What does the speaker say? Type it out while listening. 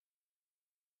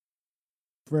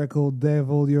Freckled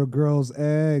devil, your girl's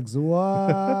eggs.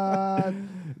 What?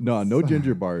 No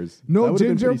ginger bars. No that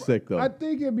ginger. Been pretty sick though. I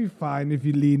think it'd be fine if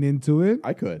you lean into it.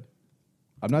 I could.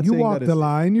 I'm not You saying walk that the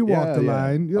line. You walk the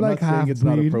line. You're I'm like not saying half it's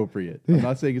not breed. appropriate. I'm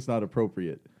not saying it's not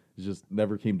appropriate. It just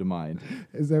never came to mind.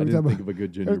 It's I every didn't time think of a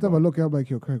good ginger Every time I bar. look at, I'm like,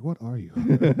 yo, Craig, what are you?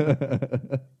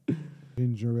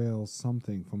 Ginger ale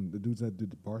something from the dudes that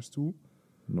did the Barstool.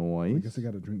 I guess Nice. they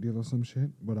got a drink deal or some shit.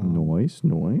 But Nice.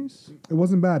 it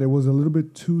wasn't bad. It was a little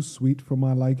bit too sweet for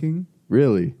my liking.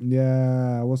 Really?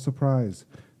 Yeah, I was surprised.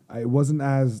 It wasn't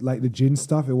as like the gin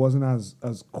stuff. It wasn't as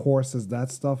coarse as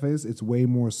that stuff is. It's way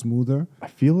more smoother. I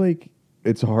feel like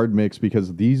it's a hard mix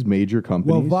because these major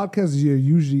companies. Well, vodkas you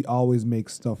usually always make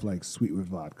stuff like sweet with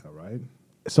vodka, right?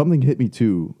 Something hit me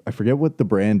too. I forget what the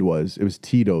brand was. It was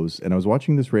Tito's, and I was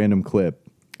watching this random clip,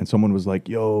 and someone was like,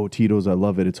 "Yo, Tito's, I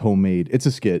love it. It's homemade." It's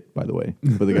a skit, by the way.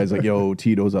 But the guy's like, "Yo,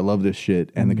 Tito's, I love this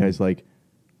shit," and the guy's like,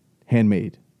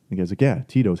 "Handmade." The guy's like, "Yeah,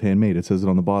 Tito's handmade. It says it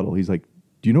on the bottle." He's like,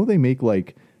 "Do you know they make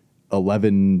like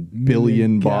 11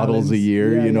 billion bottles a gallons.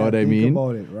 year?" Yeah, you know yeah, what I think mean?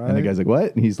 about it, And the right? guy's like,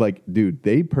 "What?" And he's like, "Dude,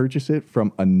 they purchase it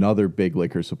from another big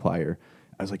liquor supplier."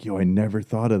 I was like, "Yo, I never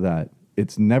thought of that."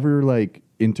 It's never like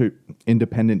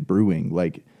independent brewing.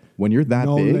 Like when you're that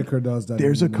No big, liquor does that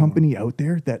there's a anymore. company out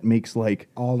there that makes like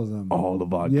All of them. all the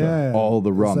vodka, Yeah. all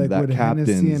the rum, It's like that with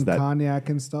Hennessy Captain's, and that cognac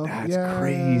and stuff. that's Yeah.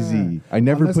 crazy. I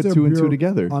never Unless put they're two and two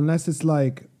together. Unless it's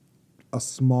like a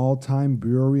small time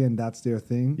brewery and that's their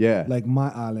thing. Yeah. Like my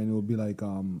island, it would be like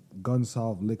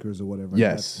Gunsolve Liquors or whatever.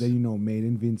 Yes. Then made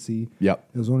in Vinci. Yep.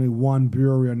 There's only one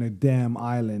brewery on the damn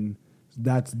island.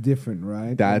 That's different,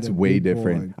 right? That's Like the way big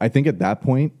different. boy. I think at that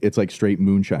point, it's like straight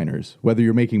moonshiners. Whether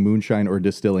you're making moonshine or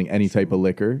distilling any type of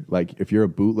liquor, like if you're a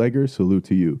bootlegger, salute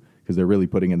to you because they're really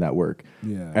putting in that work.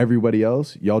 Yeah. Everybody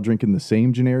else, y'all drinking the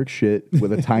same generic shit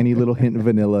with a tiny little hint of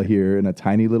vanilla here and a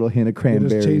tiny little hint of They cranberry.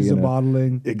 just change the and a-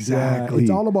 bottling. Exactly. Yeah,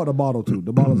 it's all about the bottle too.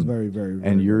 The bottle is very, very,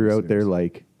 very. and you're very out there serious.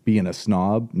 like being a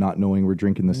snob, not knowing we're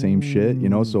drinking the same shit, you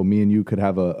know? So me and you could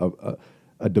have a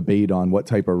debate on what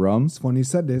type of rum. It's funny you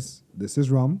said this. This is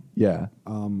rum. Yeah.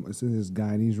 This is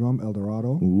Guyanese rum, El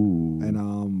Dorado. Ooh.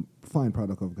 And fine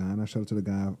product of Guyana. Shout out to the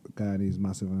Guyanese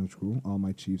Massive Energy crew, all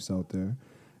my chiefs out there.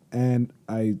 And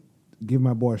I give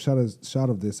my boy a shot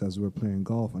of this as we're playing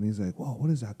golf, and he's like, "Whoa, what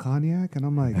is that, cognac?" And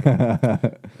I'm like,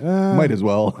 Might as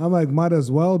well. I'm like, might as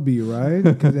well be, right?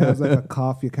 Because it has like a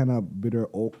coffee, kind of bitter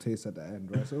oak taste at the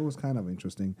end, right? So it was kind of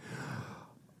interesting.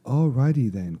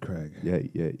 Alrighty then, Craig.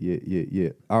 Yeah.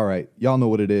 All right. Y'all know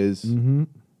what it is. Mm-hmm.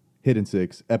 Hidden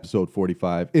Six, episode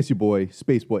 45. It's your boy,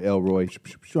 Space Boy Elroy,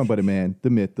 joined by the man, the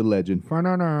myth, the legend,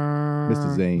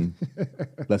 Mr. Zane.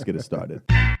 Let's get it started.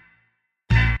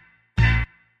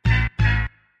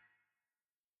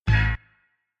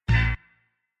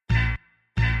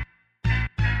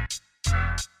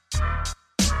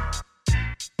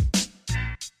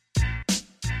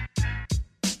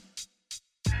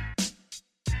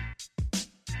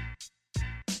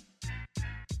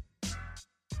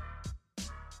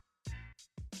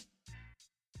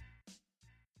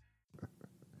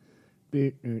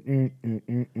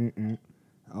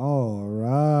 All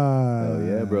right. Hell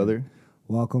yeah, brother.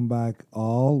 Welcome back,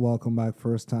 all. Welcome back,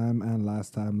 first time and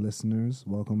last time listeners.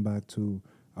 Welcome back to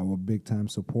our big time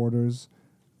supporters.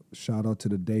 Shout out to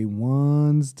the day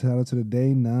ones. Shout out to the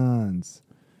day nuns.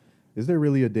 Is there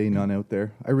really a day none out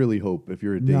there? I really hope if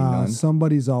you're a day Nah, none.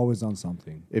 somebody's always on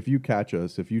something. If you catch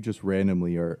us, if you just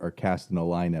randomly are casting a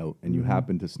line out and you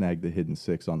happen to snag the Hidden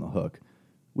Six on the hook,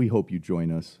 we hope you join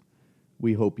us.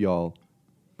 We hope y'all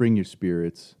bring your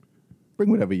spirits. Bring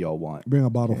whatever y'all want. Bring a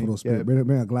bottle for Okay, those spirits. yeah.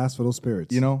 Bring a glass for those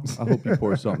spirits. You know, I hope you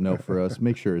pour something out for us.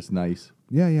 Make sure it's nice.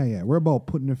 Yeah. We're about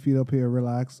putting our feet up here,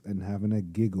 relax, and having a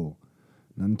giggle.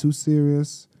 Nothing too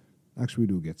serious. Actually,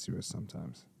 we do get serious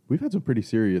sometimes. We've had some pretty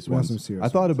serious We had ones. some serious I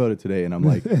thought ones. about it today, and I'm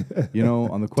like, you know,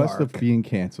 on the quest of being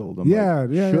canceled, I'm Yeah, like,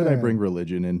 yeah, should I yeah. bring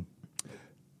religion in?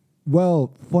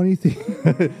 Well, funny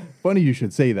thing. Funny you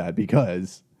should say that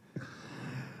because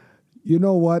You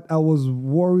know what? I was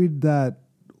worried that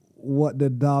what the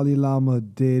Dalai Lama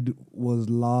did was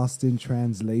lost in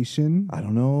translation. I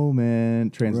don't know,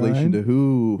 man. Translation Right? to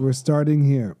who? We're starting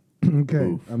here. Okay,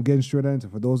 Oof. I'm getting straight into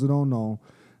it. For those who don't know,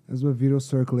 there's a video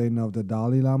circulating of the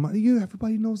Dalai Lama.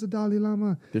 Everybody knows the Dalai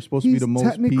Lama. They're supposed to be He's the most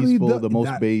technically peaceful, the most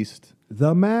that- based.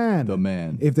 The man. The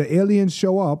man. If the aliens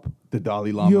show up, The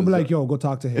Dalai Lama. you'll be like, yo, go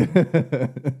talk to him.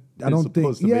 I don't think.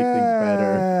 supposed to make things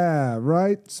better. Yeah,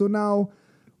 right. So now,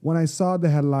 when I saw the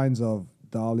headlines of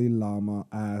Dalai Lama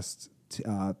asked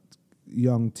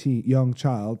young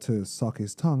child to suck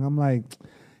his tongue, I'm like,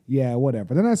 yeah,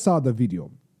 whatever. Then I saw the video.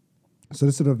 So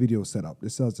this is the video setup.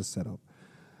 This is the setup.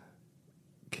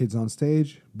 Kids on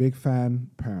stage, big fan,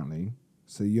 apparently.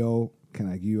 So, yo, can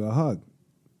I give you a hug?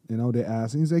 You know, they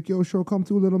ask. And he's like, yo, sure, come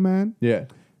through, little man. Yeah.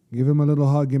 Give him a little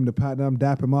hug, give him the pat down,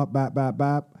 dap him up, bap, bap,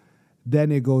 bap.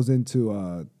 Then it goes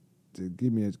into to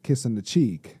give me a kiss on the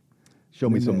cheek. Show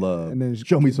me some love. And then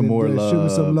show me some more love. Show me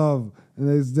some love. And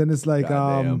then it's like,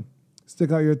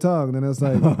 stick out your tongue. Then it's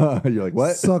like, you're like,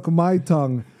 what? Suck my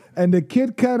tongue. And the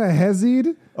kid kind of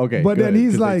hesitated. Okay, but good, then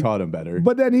he's like, they taught him better.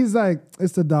 But then he's like,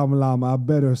 it's the Dalai Lama. I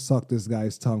better suck this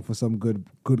guy's tongue for some good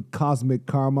cosmic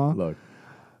karma. Look,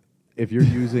 if you're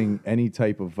using any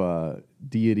type of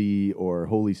deity or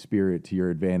Holy Spirit to your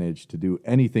advantage to do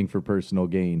anything for personal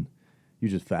gain, you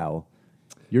just foul.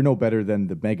 You're no better than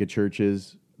the mega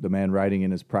churches, the man riding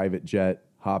in his private jet,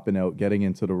 hopping out, getting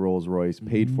into the Rolls Royce,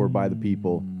 paid for by the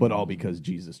people, but all because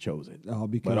Jesus chose it. All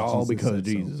because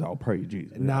Jesus. So. I'll pray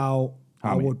Jesus. Now,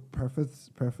 I would preface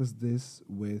this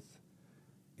with,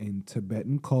 in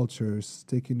Tibetan culture,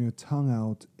 sticking your tongue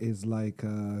out is like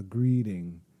a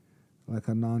greeting, like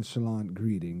a nonchalant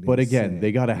greeting. But again,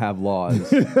 they got to have laws.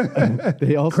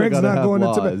 They also got to have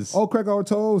laws. Oh, Craig, our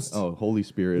toast. Oh, Holy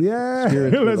Spirit. Yeah.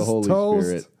 Spirit to the Let's Holy toast.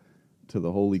 Spirit to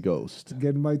the Holy Ghost.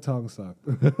 Getting my tongue sucked.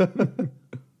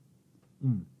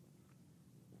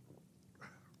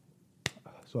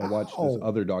 So I watched this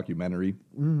other documentary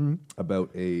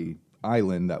about a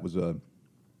island that was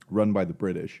run by the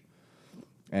British,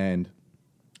 and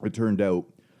it turned out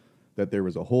that there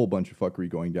was a whole bunch of fuckery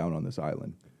going down on this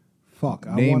island. Fuck,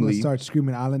 I want to start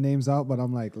screaming island names out, but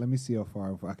I'm like, let me see how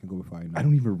far I can go before I know. I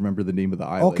don't even remember the name of the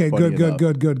island. Okay,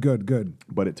 good.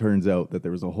 But it turns out that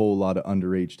there was a whole lot of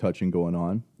underage touching going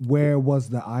on. Where was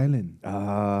the island?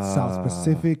 South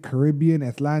Pacific, Caribbean,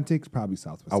 Atlantic, probably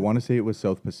South Pacific. I want to say it was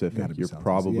South Pacific. You're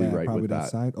probably right probably with that.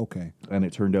 Side. Okay. And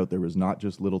it turned out there was not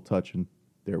just little touching,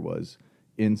 there was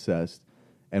incest.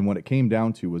 And what it came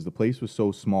down to was the place was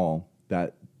so small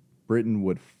that Britain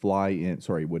would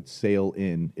sail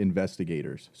in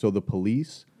investigators. So the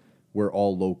police were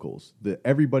all locals.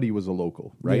 Everybody was a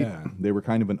local, right? Yeah. They were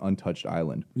kind of an untouched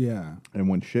island. Yeah. And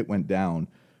when shit went down,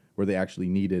 where they actually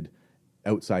needed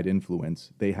outside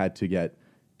influence, they had to get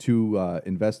two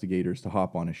investigators to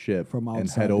hop on a ship and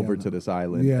head over to this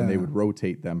island, and they would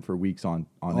rotate them for weeks on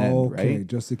end, right?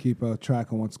 Just to keep a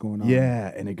track on what's going on.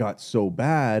 Yeah, and it got so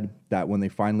bad that when they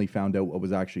finally found out what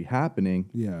was actually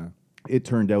happening, it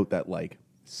turned out that like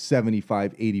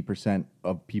 75-80%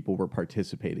 of people were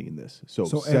participating in this.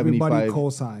 So everybody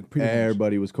co-signed.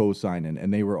 Everybody was co-signing,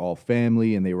 and they were all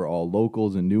family, and they were all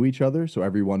locals and knew each other. So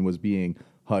everyone was being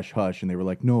hush hush, and they were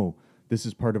like, no, this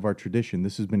is part of our tradition.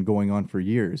 This has been going on for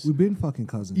years. We've been fucking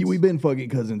cousins. Yeah, we've been fucking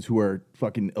cousins who are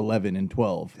fucking 11 and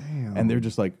 12. Damn. And they're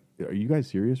just like, are you guys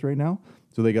serious right now?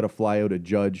 So they got to fly out a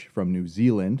judge from New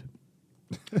Zealand.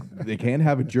 They can't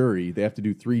have a jury. They have to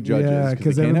do 3 judges. Yeah,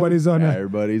 because everybody's on it.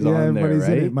 Everybody's on there,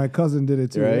 right? In it. My cousin did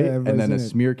it too. Right? Yeah, and then a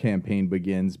smear campaign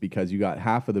begins because you got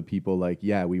half of the people like,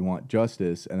 yeah, we want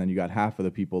justice. And then you got half of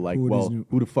the people like, who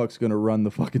the fuck's going to run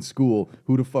the fucking school?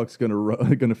 Who the fuck's going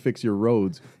to fix your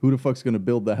roads? Who the fuck's going to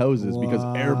build the houses? Because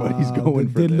everybody's going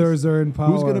for this. The diddlers are in power.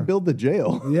 Who's going to build the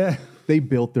jail? Yeah. They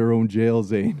built their own jail,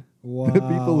 Zane. Wow. The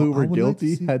people who were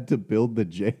guilty had to build the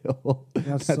jail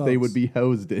that they would be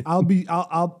housed in.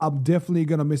 I'm definitely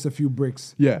gonna miss a few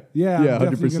bricks. Yeah, I'm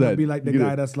definitely 100%. gonna be like the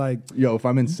guy that's like, yo, if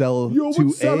I'm in cell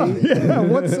 2A,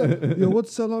 what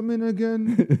cell I'm in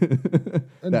again?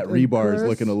 That rebar is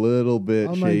looking a little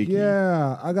bit shaky.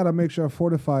 Like, I gotta make sure I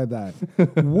fortify that.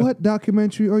 What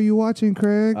documentary are you watching,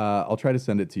 Craig? I'll try to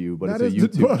send it to you, but it's a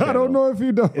YouTube channel. I don't know if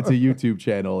you know. It's a YouTube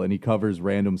channel, and he covers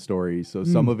random stories. So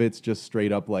some of it's just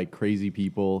straight up like crazy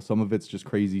people. Some of it's just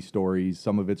crazy stories.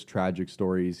 Some of it's tragic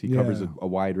stories. He covers a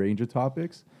wide range of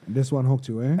topics. This one hooked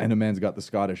you, eh? And the man's got the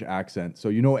Scottish accent. So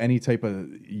you know any type of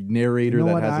narrator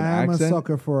that has an accent? I'm a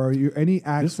sucker for any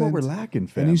accent. This is what we're lacking,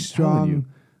 fam. Any strong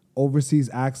overseas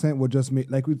accent would just make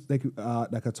like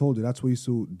I told you. That's what used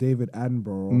to David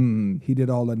Attenborough. He did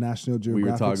all the National Geographic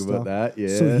We were talking stuff. about that,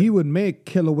 yeah. So he would make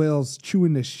killer whales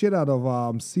chewing the shit out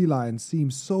of sea lions seem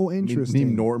so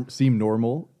interesting. Seem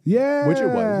normal. Yeah, which it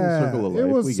was. It was Circle of Life. It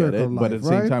was we Circle get it. of But Life, at the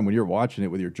same time, when you're watching it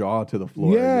with your jaw to the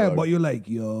floor, but you're like,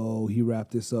 yo, he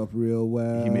wrapped this up real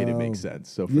well. He made it make sense.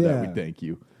 So for that, we thank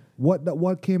you.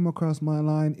 What came across my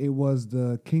line? It was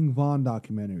the King Von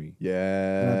documentary.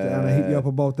 Yeah, and I hit you up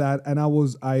about that. And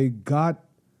I got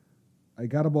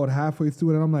about halfway through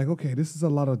it, and I'm like, okay, this is a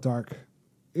lot of dark.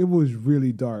 It was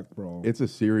really dark, bro. It's a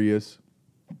serious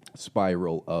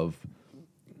spiral of.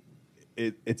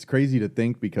 It's crazy to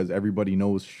think because everybody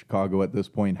knows Chicago at this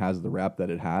point has the rap that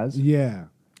it has. Yeah,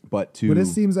 but it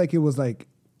seems like it was like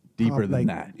deeper than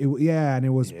that. And it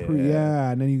was and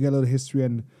then you get a little history,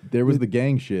 and there was the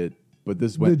gang shit, But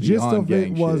this The went gist beyond of it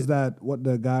gang was shit. that what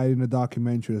the guy in the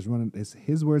documentary is running, it's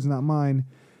his words, not mine.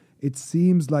 It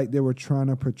seems like they were trying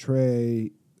to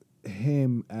portray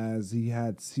him as he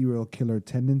had serial killer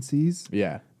tendencies.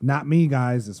 Yeah. Not me,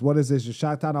 guys. It's what is this? Your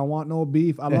Chi-Town, I want no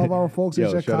beef. I love our folks in Yo,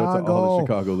 Chicago. shout out to all the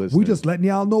Chicago We listeners. just letting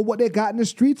y'all know what they got in the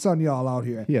streets on y'all out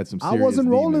here. He had some I serious wasn't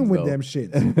rolling demons, with though. them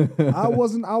shits.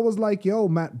 I was like, yo,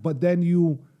 man. But then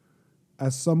you,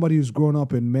 as somebody who's grown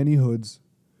up in many hoods,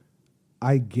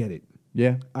 I get it.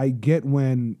 Yeah. I get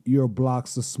when your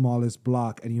block's the smallest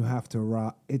block and you have to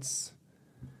rock. It's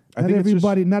I think it's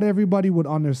just- not everybody would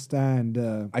understand.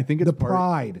 I think it's the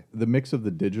pride. the mix of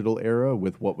the digital era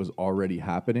with what was already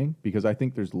happening, because I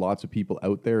think there's lots of people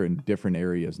out there in different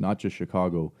areas, not just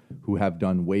Chicago, who have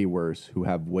done way worse, who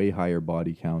have way higher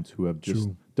body counts, who have just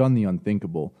True. done the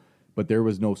unthinkable. But there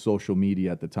was no social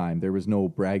media at the time. There was no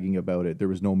bragging about it. There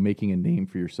was no making a name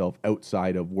for yourself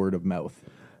outside of word of mouth.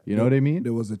 You know what I mean?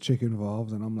 There was a chick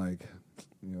involved, and I'm like,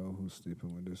 yo, who's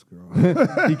sleeping with this girl?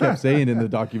 He kept saying in the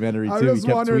documentary I too. He just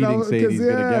kept wondering, tweeting saying he's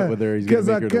gonna get with her, he's gonna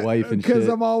make her the wife and shit. Because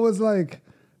I'm always like,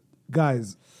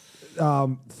 guys,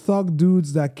 thug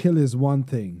dudes that kill is one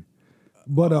thing,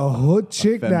 but a hood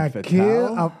chick femme that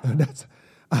fatale? kill, that's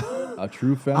A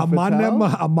true femme a man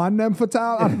fatale?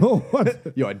 fatale. I don't know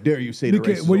what. Yo, I dare you say the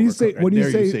Okay, race is when you overcooked. say I when you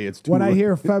dare say it's too when I late.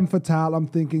 hear femme fatale, I'm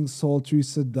thinking sultry,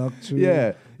 seductory.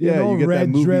 Yeah, you yeah, know, you get that red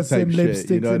movie dress type and shit, lipsticks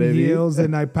you know what and I mean? heels,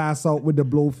 and I pass out with the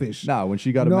blowfish. Nah, when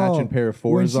she got a matching pair of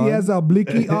fours when on, she has a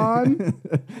blicky on,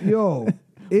 yo,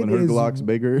 it when her is Glock's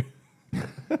bigger,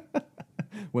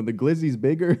 when the Glizzy's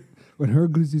bigger. when her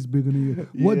glizzy's bigger than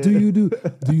you. What do Yeah. you do?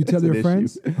 Do you tell It's an your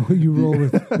friends? Or you roll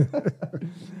with?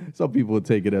 Some people would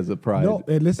take it as a pride. No,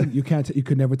 and listen, you can't. You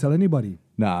could never tell anybody.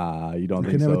 Nah, you don't You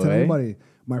think can never so, tell eh? anybody.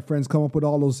 My friends come up with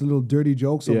all those little dirty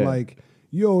jokes of Yeah. like,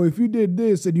 yo, if you did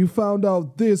this and you found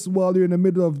out this while you're in the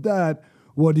middle of that,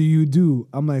 what do you do?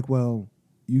 I'm like, well,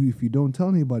 if you don't tell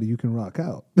anybody, you can rock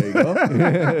out. There you go.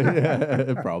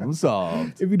 Yeah, problem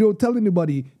solved. If you don't tell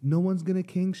anybody, no one's gonna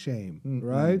king shame,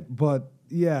 right? But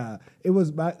yeah, it was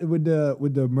bad with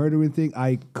the murdering thing.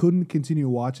 I couldn't continue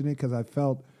watching it because I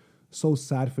felt so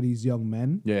sad for these young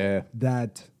men Yeah.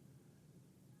 that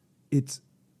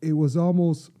it was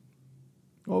almost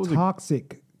What was it?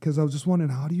 toxic because I was just wondering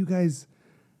how do you guys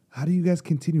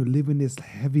continue living this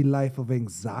heavy life of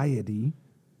anxiety,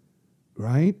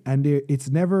 right? And you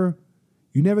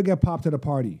never get popped at a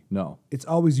party. No. It's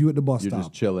always you at the bus You're stop.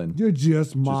 just chilling. You're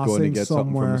just going to mossing get something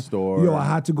from somewhere. the store. Yo, I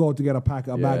had to go out to get a bag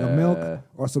of Yeah. milk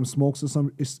or some smokes or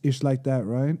some ish like that,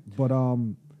 right?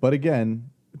 But again,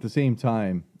 at the same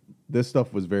time, this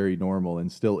stuff was very normal and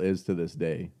still is to this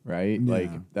day, right? Yeah.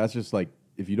 Like, that's just like,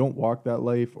 if you don't walk that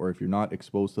life or if you're not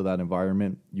exposed to that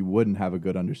environment, you wouldn't have a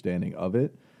good understanding of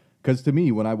it. Because to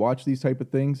me, when I watch these type of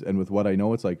things and with what I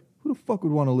know, it's like, who the fuck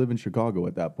would want to live in Chicago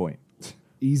at that point?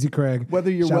 Easy, Craig.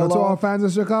 Whether you're Shout well out to all off- fans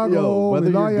of Chicago. Yo, whether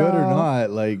We love you're good or y'all. not,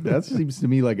 like, that seems to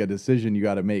me like a decision you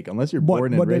got to make. Unless you're But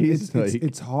born and then raised,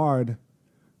 it's hard.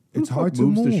 who It's the hard fuck to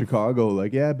moves move. to Chicago.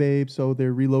 Like, yeah, babe, so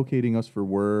they're relocating us for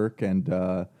work, and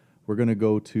we're gonna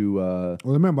go to Well,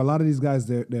 remember, a lot of these guys,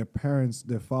 their parents,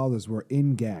 their fathers were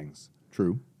in gangs,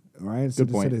 True. right? Good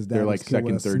point. his dad They're was like killed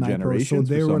with a second, third sniper. generations So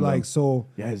for they some were of like, them. so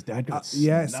Yeah, his dad got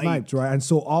sniped, right? And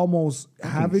so almost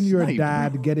having your sniped,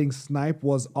 dad bro. getting sniped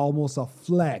was almost a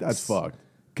flex. That's fucked.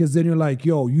 Because then you're like,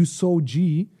 yo, you so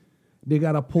G, they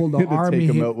gotta pull the To army. take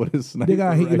him hit- out with a sniper They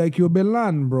gotta hit you rifle. like you're Bin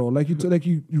Laden, bro. Like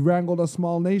you wrangled a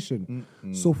small nation.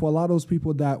 So for a lot of those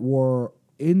people that were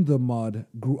in the mud,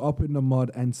 grew up in the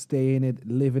mud, and stay in it,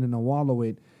 living in a wallow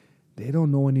it, they don't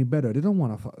know any better. They don't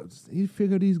want to. You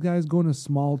figure these guys going to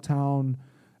small town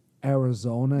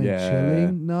Arizona and Yeah.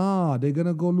 chilling? Nah, they're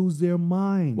gonna go lose their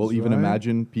minds. Well, even right?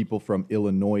 imagine people from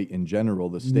Illinois in general,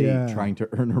 the state, Yeah. trying to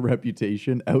earn a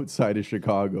reputation outside of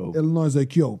Chicago. Illinois is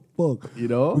like, yo, fuck, You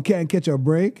know? we can't catch a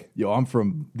break. Yo, I'm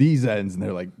from these ends, and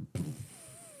they're like,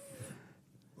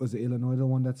 Was it Illinois the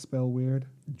one that spelled weird?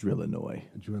 Drillinois.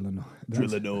 Illinois.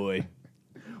 Drillinois.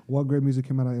 What great music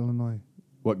came out of Illinois?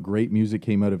 What great music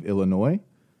came out of Illinois?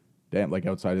 Damn, like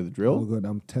outside of the drill? Oh, good.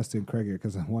 I'm testing Craig here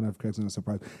because I want to have Craig's gonna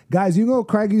surprise. Guys, you know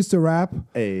Craig used to rap,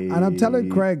 Hey. and I'm telling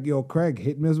Craig, yo, Craig,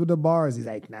 hit me with the bars. He's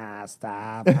like, nah,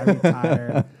 stop. I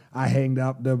retired. I hanged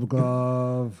up the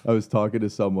glove. I was talking to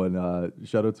someone.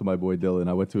 Shout out to my boy Dylan.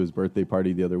 I went to his birthday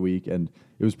party the other week, and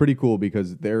it was pretty cool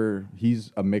because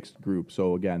he's a mixed group.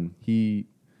 So again, him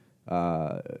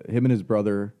and his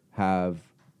brother have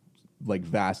like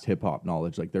vast hip hop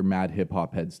knowledge. Like they're mad hip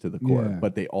hop heads to the core, Yeah.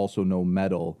 but they also know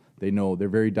metal. They're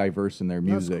very diverse in their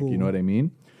music. cool. You know what I mean?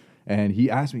 And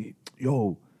he asked me,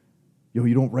 yo,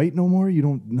 you don't write no more? You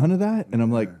don't none of that? And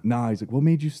I'm like, nah. He's like, what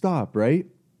made you stop? Right?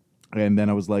 And then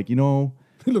I was like, you know,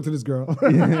 He looked at this girl.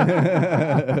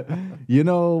 you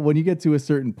know, when you get to a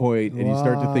certain point and you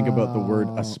start to think about the word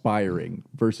aspiring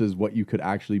versus what you could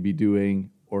actually be doing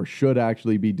or should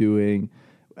actually be doing,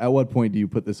 at what point do you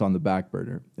put this on the back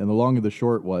burner? And the long and the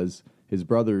short was his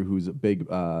brother, who's a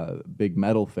big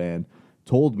metal fan,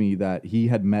 told me that he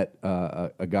had met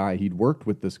a guy, he'd worked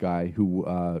with this guy who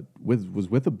was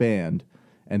with a band,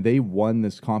 and they won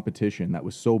this competition that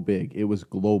was so big. It was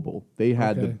global. They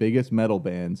had the biggest metal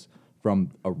bands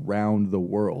from around the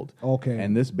world. Okay.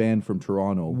 And this band from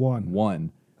Toronto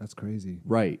won. That's crazy.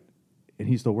 Right. And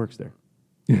he still works there.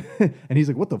 And he's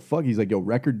like, what the fuck? He's like, yo,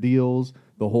 record deals,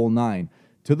 the whole nine.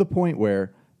 To the point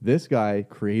where this guy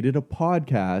created a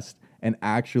podcast and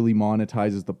actually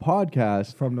monetizes the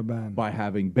podcast From the band. by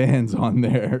having bands on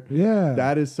there. Yeah.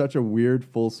 That is such a weird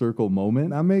full circle moment.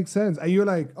 That makes sense. And you're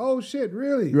like, oh shit,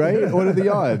 really? Right? What are the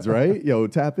odds, right? Yo,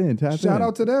 tap in. Shout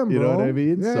out to them, bro. You know what I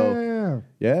mean?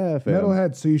 Yeah, fam.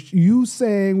 Metalhead. So you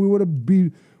saying we would have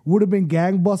been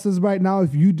gangbusters right now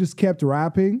if you just kept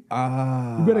rapping?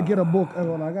 You better get a book. Hold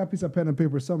on, I got a piece of pen and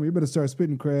paper somewhere. You better start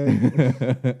spitting,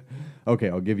 Craig. Okay,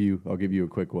 I'll give you a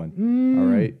quick one. All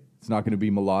right? It's not going to be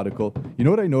melodical. You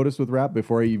know what I noticed with rap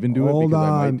before I even do it? Because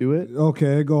I might do it?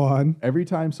 Okay, go on. Every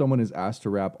time someone is asked to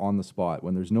rap on the spot,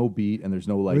 when there's no beat and there's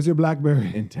no like Where's your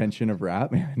BlackBerry? intention of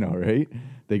rap, I know, right?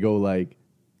 They go like,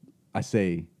 I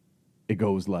say, it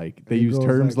goes like. They use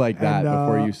terms like that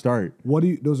before you start. What do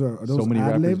you? Those are So many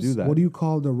rappers ad-libs? do that. What do you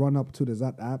call the run up to? Does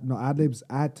that no ad-libs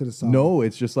add to the song? No,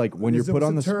 it's just like when you're put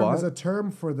on the spot. There's a term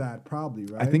for that, probably,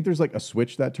 right? I think there's like a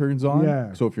switch that turns on.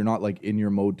 Yeah. So if you're not like in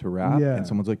your mode to rap, Yeah. and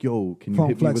someone's like, "Yo, can you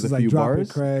Funk hit me Flex with is a like, few "Drop it,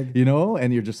 bars?" Craig. You know,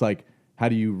 and you're just like, "How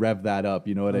do you rev that up?"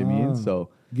 You know what I mean? So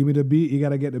give me the beat. You got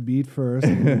to get the beat first.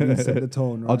 And then set the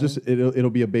tone. Right? I'll just it'll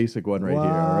be a basic one right here.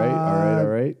 All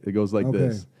right. It goes like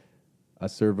this. I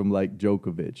serve him like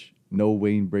Djokovic. No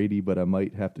Wayne Brady, but I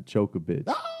might have to choke a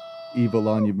bitch. Evil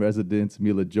on your residence,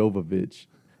 Mila Jovovich.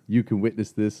 You can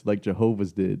witness this like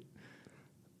Jehovah's did.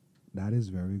 That is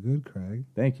very good, Craig.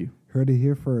 Thank you. Heard it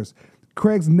here first.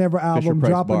 Craig's Never album Fisher-Price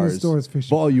dropping in the bars. stores.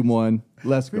 Volume 1.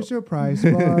 Let's go. Fisher Price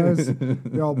bars.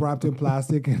 They're all wrapped in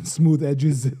plastic and smooth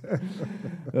edges.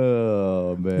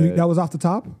 Oh, man. That was off the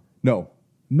top? No.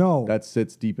 That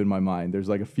sits deep in my mind. There's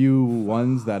like a few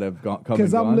ones that have come and gone.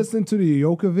 Because I'm listening to the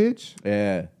Jokovic.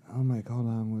 Yeah. I'm like, hold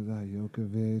on, was that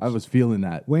Jokovic? I was feeling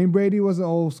that. Wayne Brady was an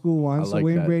old school one, I so like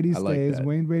Wayne that. Brady I like stays. that.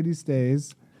 Wayne Brady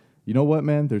stays. You know what,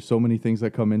 man? There's so many things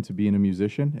that come into being a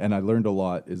musician, and I learned a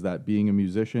lot is that being a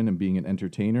musician and being an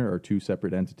entertainer are two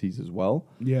separate entities as well.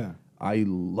 Yeah. I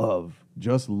love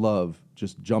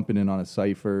just jumping in on a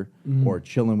cipher or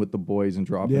chilling with the boys and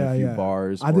dropping a few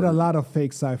bars. I did a lot of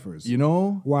fake ciphers. You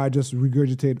know? Where I just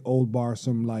regurgitate old bars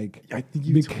from like... I think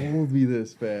you told me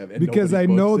this, fam. And because I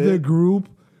know the group...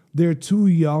 They're too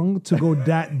young to go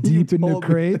that deep in the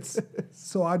crates.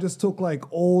 So I just took like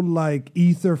old like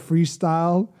ether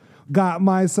freestyle, got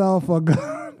myself a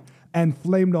gun, and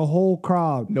flamed the whole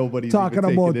crowd. Nobody's talking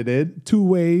even about taking it in. two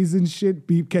ways and shit.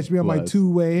 Beep, catch me on my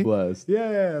two-way. Blessed.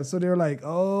 Yeah. So they're like,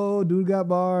 oh, dude got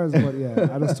bars. But yeah,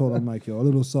 I just told them like, yo, a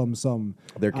little something.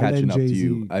 They're catching up to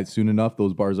you. Soon enough,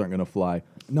 those bars aren't going to fly.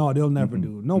 No, they'll never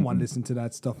do. No one listen to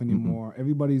that stuff anymore.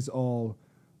 Everybody's all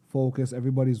focused.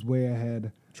 Everybody's way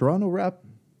ahead. Toronto rap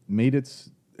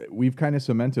we've kind of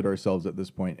cemented ourselves at this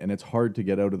point, and it's hard to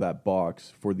get out of that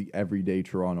box for the everyday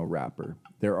Toronto rapper.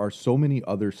 There are so many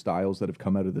other styles that have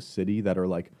come out of the city that are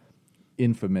like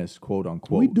infamous, quote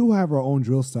unquote. We do have our own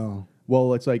drill style.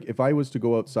 Well, it's like if I was to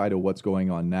go outside of what's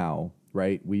going on now,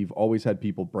 right? We've always had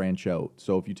people branch out.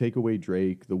 So if you take away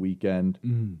Drake, The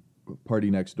Weeknd,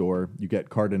 Party Next Door, you get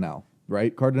Cardinal,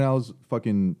 right? Cardinal's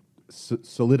fucking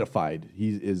solidified.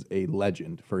 He is a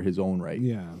legend for his own right.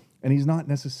 Yeah. And he's not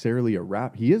necessarily a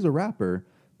rap. He is a rapper,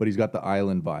 but he's got the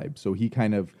island vibe. So he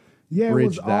kind of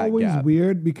bridged that gap. It was always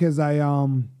weird because I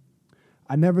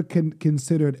never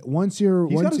considered He's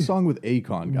got a song with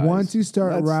Akon, guys. Once you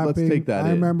start rapping, let's take that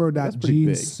I remember that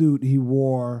jean suit he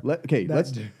wore.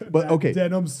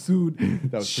 Denim suit,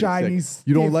 that was shiny. Stiff.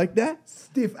 You don't like that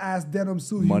stiff ass denim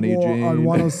suit Money he wore Jane. on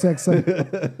 106.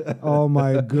 Oh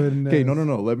my goodness. Okay,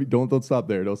 no. Don't stop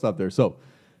there. Don't stop there. So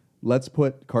let's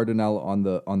put Cardinal on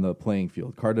the playing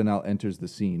field. Cardinal enters the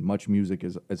scene. Much music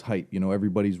is hype. You know,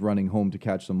 everybody's running home to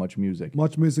catch some Much Music.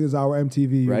 Much Music is our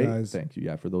MTV, right? You guys. Thank you.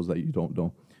 Yeah, for those that you don't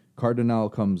know. Cardinal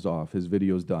comes off. His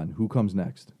video's done. Who comes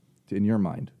next? In your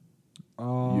mind.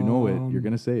 You know it. You're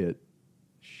going to say it.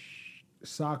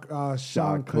 Sean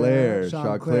Claire.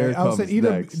 Sean Claire comes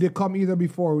next. They come either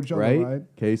before each other, right?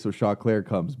 Okay, so Sean Claire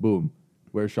comes. Boom.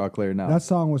 Where's Chauclair now? That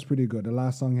song was pretty good. The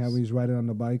last song he had when he's riding on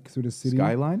the bike through the city.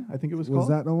 Skyline, I think it was called. Was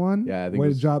that the one? Yeah, I think Where it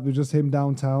was. it dropped, it was just him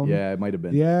downtown. Yeah, it might have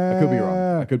been. Yeah. I could be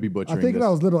wrong. I could be butchering I think this. that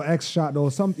was Little X shot though.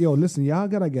 Yo, listen, y'all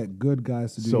gotta get good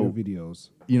guys to do your videos.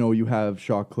 You know, you have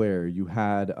Chauclair. You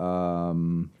had, I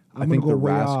I'm think gonna the go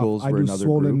way Rascals off. I were do another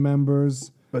Swollen group.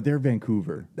 Members. But they're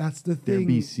Vancouver. That's the They're thing.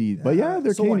 BC. But yeah,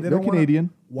 they're, So what, they they're don't wanna-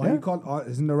 Canadian. Why Yeah. you call?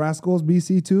 Isn't the Rascals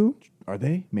BC too? Are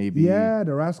they? Maybe. Yeah,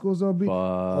 the Rascals are BC.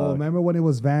 Oh, remember when it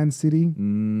was Van City?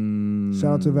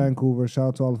 Shout out to Vancouver. Shout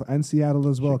out to all of and Seattle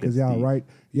as well, because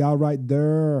y'all right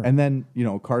there. And then, you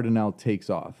know, Cardinal takes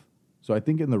off. So I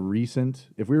think in the recent,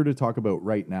 if we were to talk about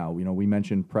right now, you know, we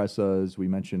mentioned Pressas, we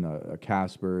mentioned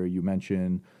Casper, you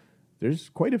mentioned, there's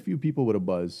quite a few people with a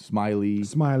buzz. Smiley.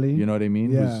 You know what I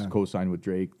mean? Yeah. Who's co-signed with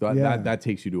Drake. That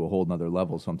takes you to a whole nother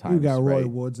level sometimes. You got Roy right?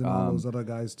 Woods and all those other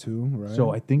guys too, right?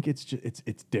 So I think it's just,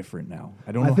 it's different now.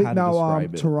 I don't know I think how now to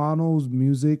describe it. Toronto's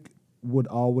music would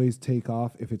always take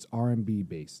off if it's R&B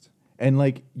based. And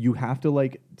like you have to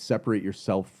like separate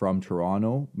yourself from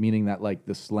Toronto, meaning that like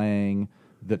the slang,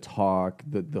 the talk,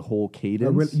 the whole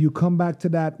cadence. You come back to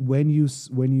that when you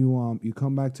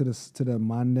come back to the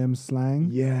Mandem slang.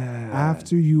 Yeah.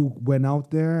 After you went out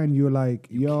there and you're like,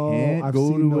 Can't I've go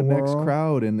seen to the a next world.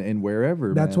 crowd and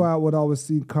wherever. That's man. why I would always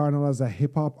see Cardinal as a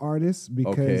hip hop artist,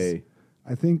 because Okay.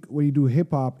 I think when you do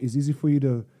hip hop, it's easy for you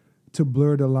to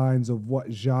blur the lines of what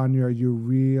genre you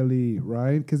really,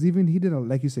 right? Because even he did,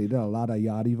 like you say, he did a lot of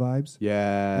Yachty vibes.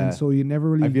 Yeah. And so you never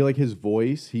really. I feel like his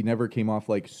voice, he never came off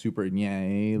like super like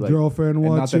Girlfriend, and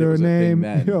not what's that it your was a thing name?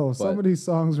 then, Yo, but some of these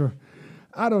songs were,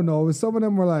 I don't know. Some of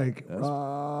them were like,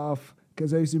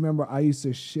 because I used to remember I used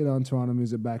to shit on Toronto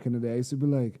music back in the day. I used to be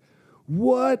like,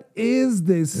 what is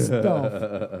this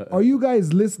stuff? Are you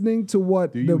guys listening to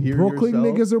what Do you the hear Brooklyn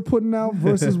yourself? niggas are putting out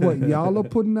versus what y'all are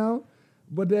putting out?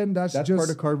 But then that's That's just part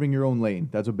of carving your own lane.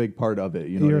 That's a big part of it.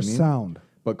 You know your what I mean? sound.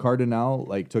 But Cardinal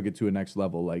like took it to a next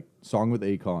level. Like song with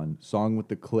Akon, song with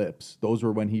the Clips. Those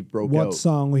were when he broke out. What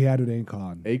song we had with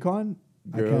Akon? Akon?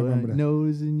 I can't remember that.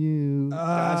 Nose in you.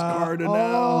 That's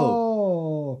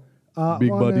Cardinal. Big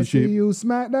Wanna body see shape. you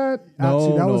smack that? No,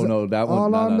 Actually, that was no, that one. All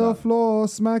No, on no, the no. floor,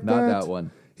 smack Not that. that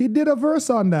one. He did a verse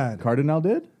on that. Cardinal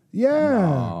did? Yeah.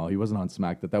 No, he wasn't on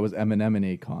Smack That. That was Eminem and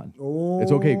Akon.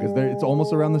 It's okay because it's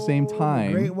almost around the same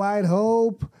time. Great White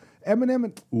Hope.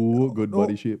 Eminem. Ooh, good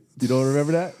body shape. You don't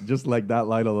remember that? Just like that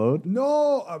line alone?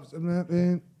 No.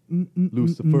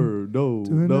 Lucifer, no,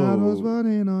 Tonight I was no.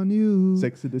 running on you.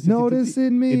 Sex in the city.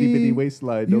 Noticing me. Itty bitty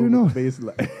waistline. You No know.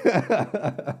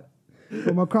 baseline.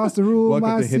 From across the room, Welcome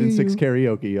I to Hidden see Six you.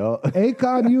 Karaoke, y'all.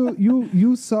 Akon,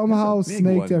 you somehow That's a big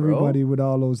snaked one, bro. everybody with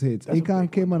all those hits. That's a Akon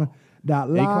big came on that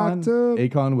locked up.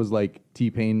 Akon was like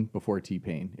T-Pain before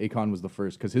T-Pain. Akon was the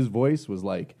first because his voice was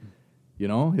like, you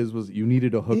know, you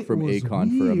needed a hook It from was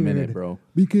Akon for a minute, weird bro.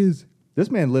 Because This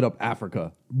man lit up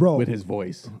Africa, Bro, with his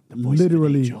voice. The voice of an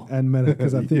literally angel. and meta,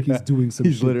 because I think he's doing some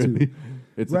He's shit literally, too.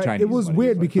 it's Right? a Chinese It was one.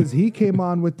 weird He's like- because he came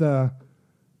on with the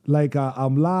like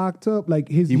I'm locked up. Like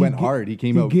he went hard. He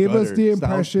came out. gave us gutter. the Styles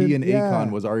impression. P and yeah.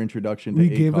 Akon was our introduction to He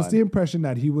Akon. gave us the impression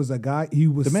that he was a guy. He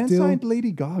was The man still signed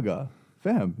Lady Gaga.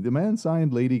 Fam, the man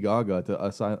signed Lady Gaga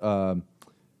to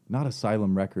not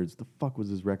Asylum Records. The fuck was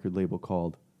his record label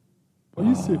called? Are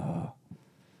you serious?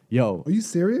 Yo, Are you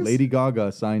serious? Lady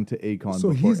Gaga signed to Akon. So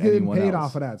before he's getting anyone paid else.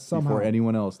 off of that somehow. Before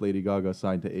anyone else, Lady Gaga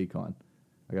signed to Akon.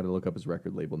 I got to look up his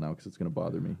record label now because it's going to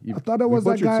bother me. I thought it was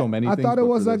that guy. So many I things, thought it but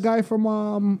was for that this- guy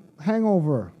from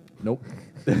Hangover. Nope.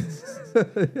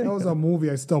 That was a movie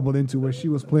I stumbled into where she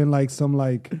was playing like some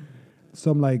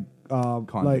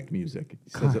Convict like music. He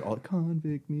says it all.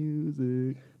 Convict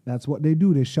music. that's what they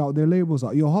do. They shout their labels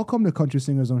out. Yo, how come the country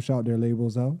singers don't shout their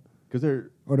labels out Because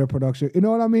they're, or their production? You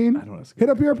know what I mean? I don't know. That's a Hit good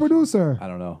up your question. producer. I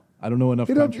don't know. I don't know enough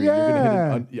Hit up- country. You're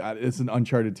yeah. gonna hit it's an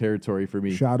uncharted territory for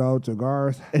me. Shout out to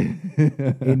Garth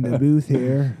in the booth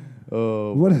here.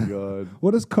 Oh What- my god.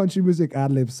 What does country music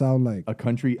ad lib sound like? A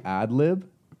country ad lib?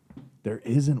 There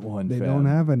isn't one. They fam. don't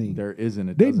have any. There isn't.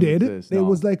 It They doesn't did. exist. It No.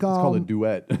 was like, it's called a um,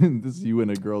 duet. This is you and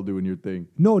a girl doing your thing.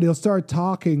 No, they'll start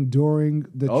talking during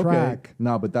the Okay. track.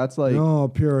 No, but that's like No,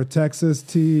 pure Texas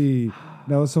tea.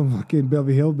 That was some fucking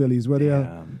Beverly Hillbillies where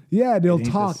Damn. they'll It ain't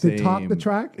talk. the They talk the same.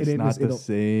 track. It's not the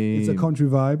same. It's a country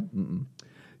vibe.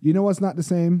 You know what's not the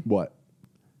same? What?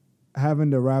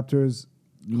 Having the Raptors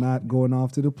not going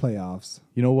off to the playoffs.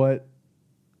 You know what?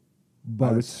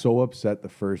 But I was so upset the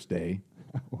first day,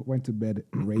 went to bed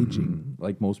raging.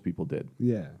 like most people did.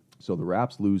 Yeah. So the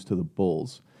Raps lose to the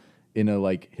Bulls in a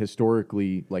like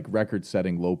historically like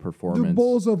record-setting low performance. The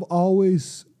Bulls have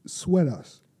always sweat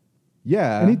us.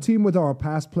 Yeah. Any team with our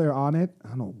past player on it, I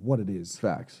don't know what it is.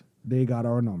 Facts. They got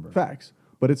our number. Facts.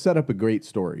 But it set up a great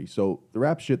story. So the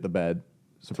Raps shit the bed.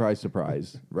 Surprise,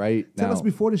 surprise, right? Tell us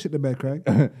before they shit the bed,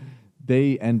 Craig.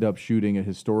 They end up shooting a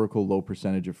historical low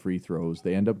percentage of free throws.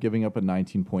 They end up giving up a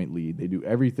 19-point lead. They do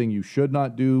everything you should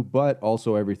not do, but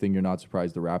also everything you're not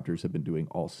surprised the Raptors have been doing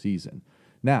all season.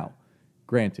 Now,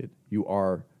 granted, you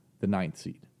are the 9th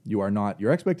seed. You are not,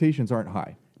 your expectations aren't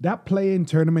high. That play-in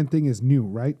tournament thing is new,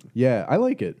 right? Yeah, I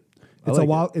like it.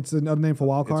 It's another name for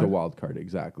wild card? It's a wild card,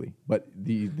 exactly. But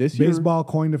this year... Baseball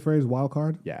coined the phrase wild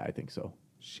card? Yeah, I think so.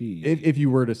 She. If you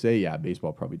were to say, yeah,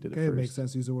 baseball probably did it first. It makes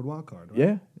sense to use the word wild card, right?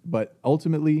 Yeah, but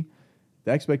ultimately,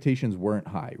 the expectations weren't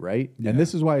high, right? Yeah. And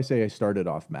this is why I say I started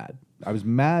off mad. I was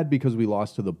mad because we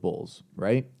lost to the Bulls,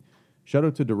 right? Shout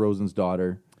out to DeRozan's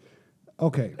daughter.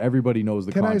 Okay. Everybody knows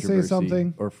the controversy. Can I say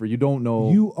something? Or for you don't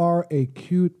know. You are a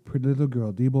cute, pretty little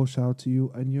girl. Debo, shout out to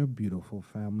you and your beautiful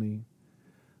family.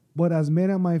 But as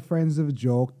many of my friends have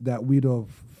joked that we'd have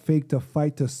faked a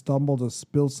fight to stumble to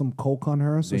spill some coke on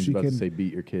her so Zane's she about can to say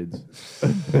beat your kids.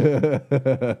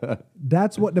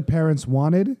 That's what the parents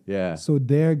wanted. Yeah. So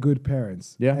they're good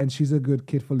parents. Yeah. And she's a good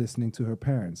kid for listening to her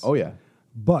parents. Oh, yeah.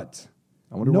 But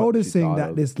I wonder what she noticing thought that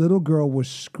of. this little girl was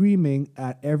screaming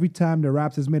at every time the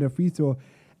Raptors made a free throw.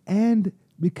 And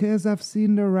because I've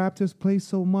seen the Raptors play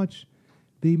so much,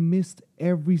 they missed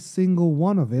every single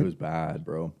one of it. It was bad,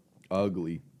 bro.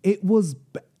 Ugly. It was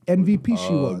MVP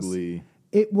she was. Ugly.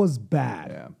 It was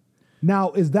bad. Yeah.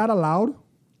 Now, is that allowed?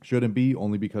 Shouldn't be,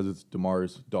 only because it's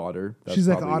DeMar's daughter. That's She's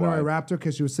like an probably honorary why. Raptor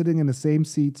because she was sitting in the same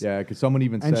seats. Yeah, because someone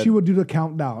even And said... she would do the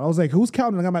countdown. I was like, who's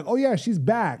counting? And I'm like, oh, yeah, she's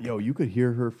back. Yo, you could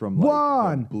hear her from like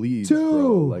One, the bleeds, 2.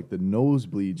 bro. Like the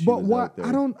nosebleed. She But was why? out there.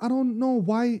 I don't know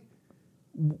why.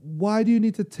 Why do you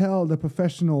need to tell the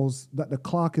professionals that the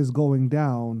clock is going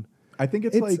down? I think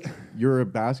it's It's- like you're a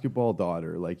basketball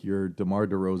daughter, like you're DeMar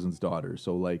DeRozan's daughter.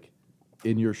 So like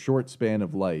in your short span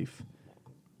of life,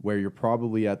 where you're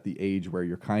probably at the age where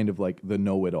you're kind of like the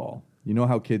know-it-all. You know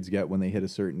how kids get when they hit a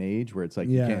certain age where it's like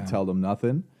you Yeah. can't tell them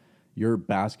nothing? Your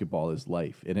basketball is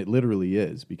life. And it literally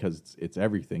is because it's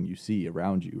everything you see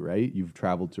around you, right? You've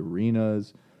traveled to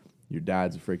arenas. Your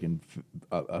dad's a freaking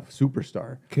a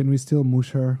superstar. Can we still mush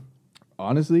her?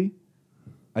 Honestly,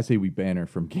 I say we ban her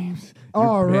from games. You're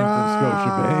All banned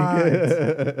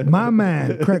from Scotiabank. My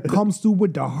man, Craig comes through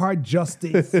with the hard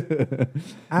justice. As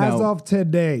Now- of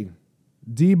today,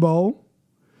 Debo,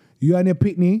 you and your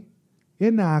pitney,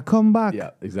 you nah come back.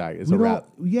 Yeah, exactly. It's We a don't- wrap.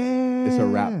 Yeah. It's a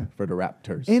wrap for the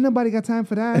Raptors. Ain't nobody got time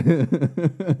for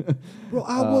that. Bro,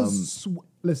 I was,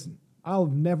 listen,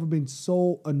 I've never been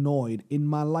so annoyed in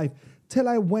my life till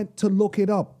I went to look it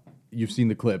up. You've seen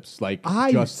the clips, like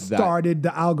I just that. started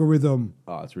the algorithm.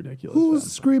 Oh, it's ridiculous. Who's man.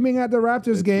 screaming at the Raptors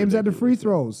It's games at the free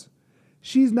ridiculous, throws?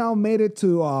 She's now made it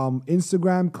to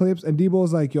Instagram clips, and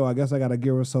Debo's like, yo, I guess I got to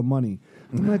give her some money.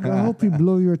 I'm like, I hope you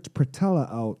blow your patella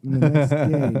out in the next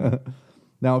game.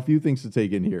 Now, a few things to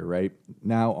take in here, right?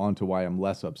 Now, on to why I'm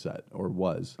less upset, or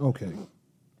was. Okay.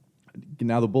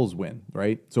 Now the Bulls win,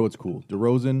 right? So it's cool.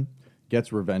 DeRozan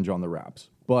gets revenge on the Raps,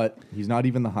 but he's not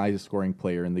even the highest scoring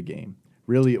player in the game.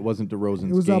 Really, it wasn't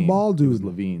DeRozan's It was that game. ball It was dude.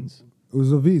 Levine's. It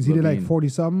was Levine's. He did like Levine.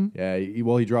 40-something. Yeah,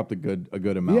 he dropped a good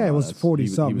amount. Yeah, it on was us.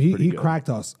 40-something. was pretty He good. cracked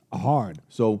us hard.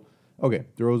 So, okay,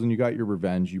 DeRozan, you got your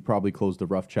revenge. You probably closed a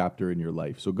rough chapter in your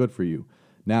life. So good for you.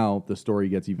 Now the story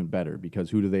gets even better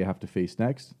because who do they have to face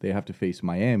next? They have to face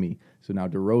Miami. So now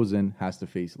DeRozan has to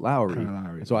face Lowry.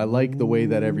 Lowry. So I like the way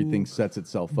that everything sets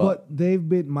itself up. But they've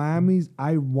been Miami's.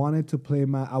 I wanted to play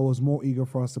I was more eager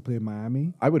for us to play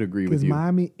Miami I would agree with because you.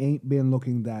 Miami ain't been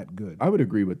looking that good. I would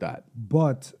agree with that.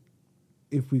 But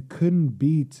if we couldn't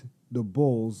beat the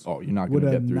Bulls, Oh, you're not with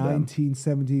gonna a get through them. 19,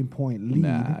 17 point lead,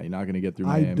 Nah, you're not going to get through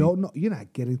I Miami. don't know. You're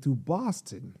not getting through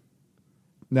Boston.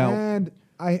 Now, And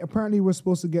I apparently we're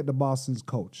supposed to get the Boston's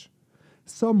coach.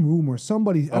 Some rumor,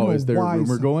 somebody. I don't know is there why, a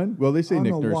rumor going? Well, they say I don't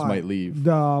Nick know Nurse why. might leave.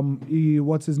 The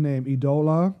what's his name?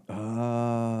 Idola.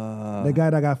 The guy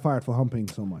that got fired for humping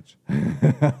so much.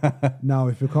 Now,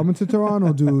 if you're coming to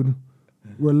Toronto, dude,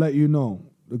 we'll let you know.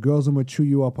 The girls are gonna chew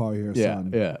you up out here, Yeah,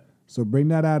 son. yeah. So bring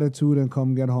that attitude and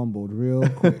come get humbled real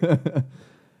quick.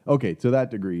 Okay, to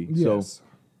that degree. Yes. So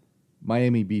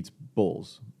Miami beats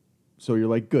Bulls. So you're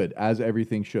like, good, as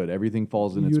everything should. Everything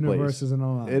falls in its place. Universe isn't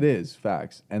aligned. It is,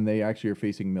 facts. And they actually are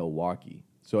facing Milwaukee.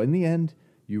 So in the end,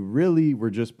 you really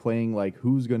were just playing like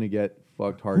who's going to get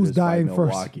fucked hardest dying by first?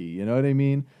 Milwaukee. You know what I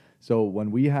mean? So when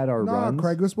we had our Nah, runs,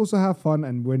 Craig, we're supposed to have fun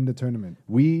and win the tournament.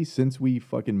 since we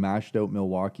fucking mashed out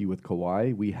Milwaukee with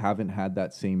Kawhi, we haven't had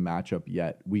that same matchup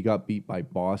yet. We got beat by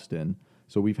Boston.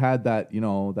 So we've had that,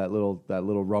 that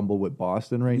little rumble with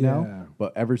Boston right Yeah. now.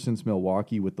 But ever since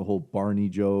Milwaukee with the whole Barney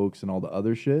jokes and all the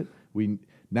other shit,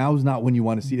 Now's not when you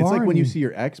want to see it. It's like when Barney. you see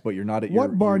your ex, but you're not at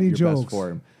What Barney your best jokes?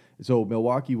 form. So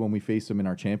Milwaukee, when we faced them in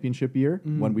our championship year,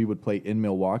 when we would play in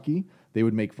Milwaukee, they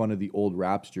would make fun of the old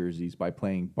Raps jerseys by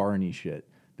playing Barney shit.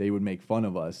 They would make fun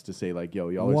of us to say like, yo,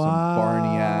 y'all are some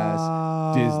Barney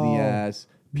ass, Disney ass,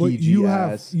 But PG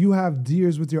ass. you have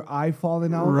deers with your eye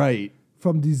falling out Right.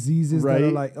 from diseases that are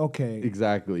Right. like, okay.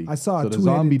 Exactly. I saw a so the two-headed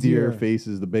zombie deer deer.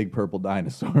 faces the big purple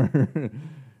dinosaur.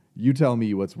 You tell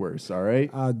me what's worse, all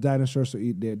right? Dinosaurs will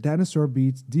eat deer. Dinosaur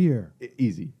beats deer.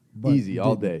 Easy. But Easy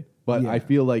all didn't. day. But Yeah. I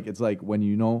feel like it's like when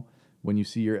you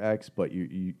see your ex, but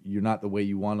you're not the way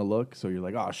you want to look, so you're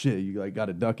like, oh shit, you like got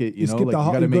to duck it, you know, skip like the you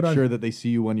ho- got to you make go to- sure that they see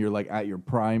you when you're like at your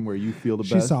prime where you feel the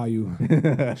She best. saw you.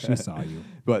 She saw you.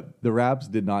 But the Raps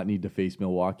did not need to face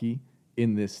Milwaukee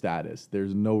in this status.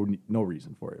 There's no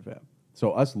reason for it, fam.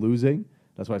 So us losing,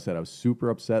 that's why I said I was super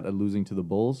upset at losing to the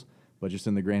Bulls. But just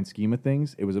in the grand scheme of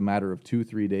things, it was a matter of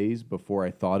 2-3 days before I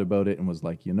thought about it and was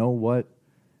like, you know what?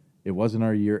 It wasn't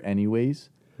our year anyways.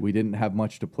 We didn't have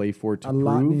much to play for to A prove.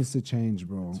 lot needs to change,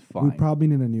 bro. fine. We probably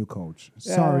need a new coach.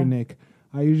 Yeah. Sorry, Nick.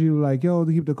 I usually like, yo,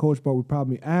 to keep the coach, but we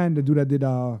probably, and the dude that did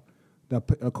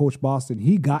Coach Boston,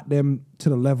 he got them to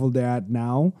the level they're at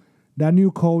now. That new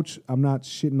coach, I'm not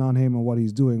shitting on him and what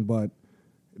he's doing, but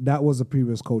that was the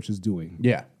previous coach's doing.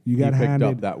 Yeah. You got he picked handed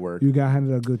up that work. You got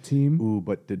handed a good team. Ooh,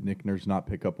 but did Nick Nurse not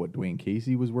pick up what Dwayne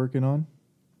Casey was working on?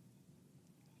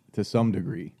 To some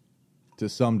degree.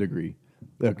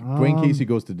 Look, Dwayne Casey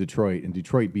goes to Detroit, and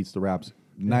Detroit beats the Raps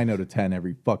 9 out of 10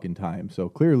 every fucking time. So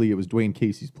clearly it was Dwayne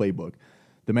Casey's playbook.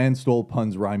 The man stole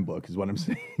Pun's rhyme book, is what I'm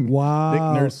saying. Wow.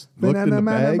 Nick Nurse looked in the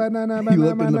bag. He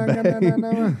looked in the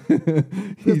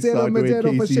bag. He saw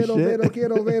Dwayne Casey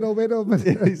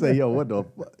shit. He's like, yo, what the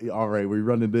fuck? All right, we're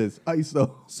running this.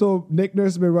 ISO. So Nick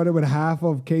Nurse has been running with half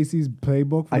of Casey's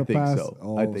playbook for I the think past.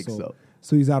 so. I think so.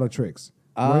 So he's out of tricks.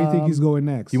 Where do you think he's going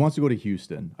next? He wants to go to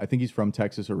Houston. I think he's from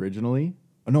Texas originally.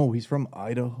 Oh, no, he's from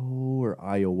Idaho or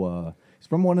Iowa. He's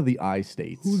from one of the I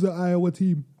states. Who's the Iowa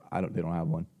team? They don't have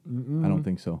one. I don't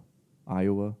think so.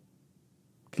 Iowa?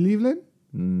 Cleveland?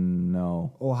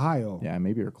 No. Ohio? Yeah,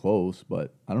 maybe you're close,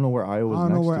 but I don't know where Iowa's I don't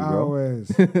know next where to, bro.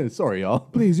 Iowa is. Sorry, y'all.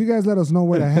 Please, you guys let us know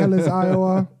where the hell is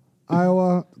Iowa.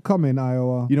 Iowa, come in,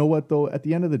 Iowa. You know what, though? At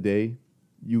the end of the day,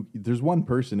 there's one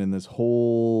person in this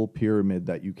whole pyramid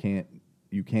that you can't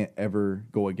ever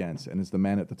go against, and it's the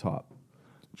man at the top.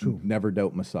 True. Never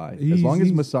doubt Masai. As long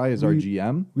as Masai is our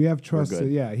GM, we have trust. we're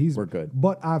good. Yeah, we're good.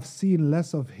 But I've seen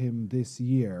less of him this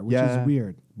year, which is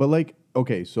weird. But like,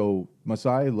 okay, so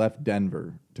Masai left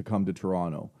Denver to come to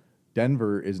Toronto.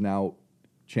 Denver is now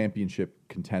championship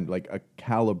contend, like a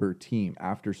caliber team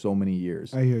after so many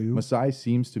years. I hear you. Masai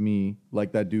seems to me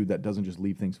like that dude that doesn't just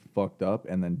leave things fucked up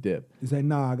and then dip. He's like,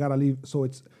 nah, I gotta leave. So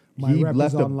it's my He rep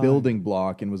left is a online. building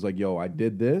block and was like, yo, I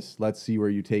did this. Let's see where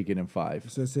you take it in 5.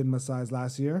 So it's in Masai's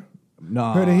last year.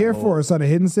 Nah. Heard it here first on the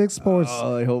Hidden Six Sports.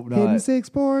 Oh, I hope not. Hidden Six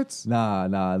Sports.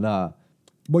 Nah.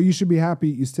 But you should be happy.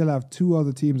 You still have 2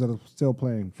 other teams that are still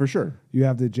playing. For sure. You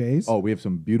have the Jays. Oh, we have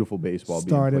some beautiful baseball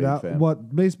started being played, out. fam.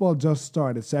 But baseball just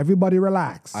started, so everybody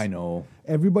relax. I know.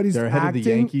 Everybody's They're ahead acting. of the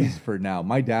Yankees for now.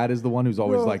 My dad is the one who's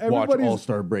always Bro, like, watch everybody's-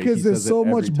 All-Star break. Because He there's says it so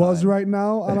every much buzz time. right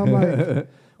now, and I'm like, are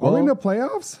Well- we in the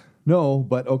playoffs? No,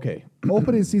 but okay.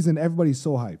 Opening season, everybody's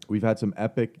so hyped. We've had some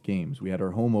epic games. We had our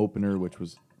home opener, which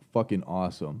was fucking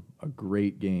awesome. A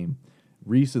great game.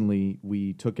 Recently,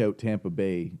 we took out Tampa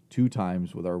Bay 2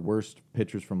 times with our worst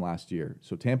pitchers from last year.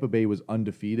 So Tampa Bay was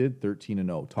undefeated,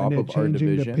 13-0, top and of they're our changing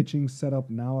division. the pitching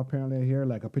setup now. Apparently, I hear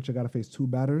like a pitcher got to face 2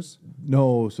 batters.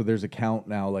 No, so there's a count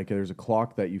now. Like there's a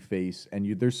clock that you face, and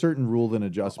there's certain rules and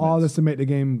adjustments. All this to make the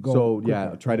game go. So yeah,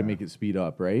 quicker. try to make it speed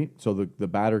up, right? So the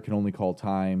batter can only call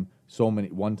time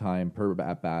one time per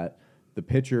at bat. The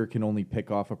pitcher can only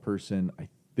pick off a person. I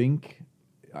think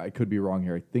I could be wrong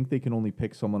here. I think they can only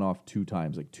pick someone off 2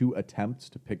 times, like 2 attempts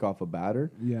to pick off a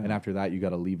batter. Yeah. And after that, you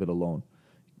got to leave it alone.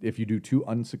 If you do 2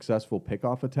 unsuccessful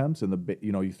pickoff attempts and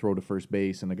you throw to first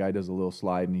base and the guy does a little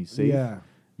slide and he's safe,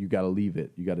 you got to leave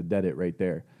it. You got to dead it right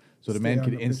there. So the Stay man on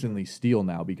can the instantly steal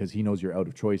now because he knows you're out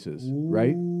of choices,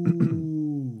 right?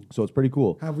 Ooh. So it's pretty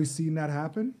cool. Have we seen that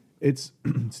happen? It's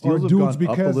Or steals have dudes, gone up a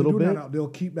because little they're doing bit. that, they'll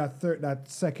keep that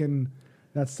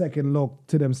second look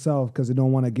to themselves because they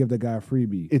don't want to give the guy a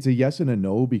freebie. It's a yes and a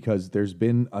no because there's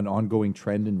been an ongoing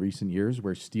trend in recent years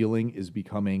where stealing is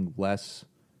becoming less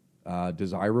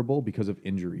desirable because of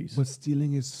injuries. But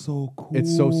stealing is so cool.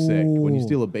 It's so sick. When you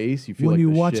steal a base, you feel when like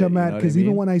you the watch shit, them you at, know what because I even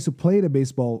mean? when I used to play the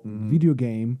baseball video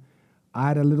game, I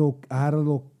had a little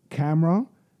camera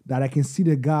that I can see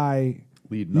the guy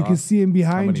leading You off. can see him How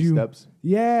behind many you. steps?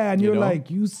 Yeah, and You you're know? like,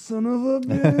 you son of a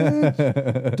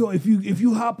bitch. Dude, if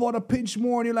you hop on a pinch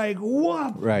more and you're like,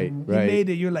 what? Right, You right. made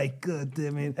it. You're like, good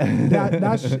damn it.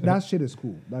 That shit is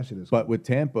cool. That shit is cool. But with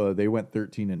Tampa, they went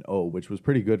 13-0, which was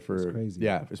pretty good for That's crazy.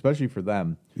 yeah, especially for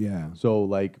them. Yeah. So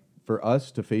like for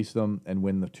us to face them and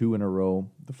win the 2 in a row,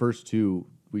 the first 2,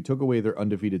 we took away their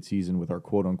undefeated season with our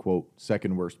quote unquote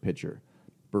second worst pitcher.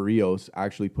 Barrios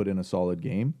actually put in a solid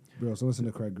game. Bro, so listen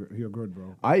to Craig. You're good,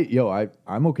 bro.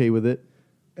 I'm okay with it.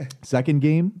 Second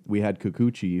game, we had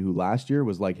Kikuchi, who last year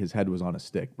was like his head was on a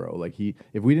stick, bro. Like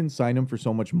if we didn't sign him for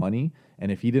so much money,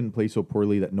 and if he didn't play so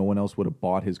poorly that no one else would have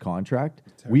bought his contract,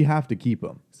 we have to keep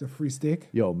him. It's a free stick.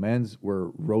 Yo, men's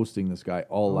were roasting this guy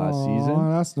all last Oh, season.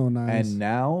 that's no nice. And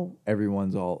now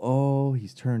everyone's all, oh,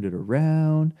 he's turned it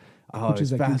around. Oh,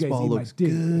 his like, you guys fastball eat my looks dick.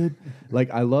 good.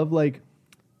 Like I love like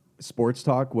sports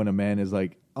talk when a man is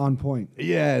like, On point.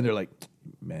 yeah, and they're like,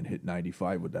 man hit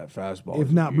 95 with that fastball. If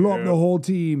It's not, like, blow up yeah. the whole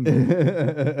team.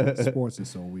 Sports is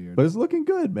so weird. But it's looking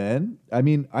good, man. I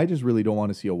mean, I just really don't want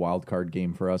to see a wild card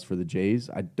game for us for the Jays.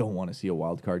 I don't want to see a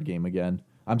wild card game again.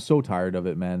 I'm so tired of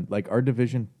it, man. Like our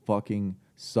division fucking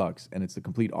sucks, and it's the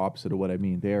complete opposite of what I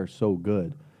mean. They are so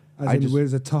good.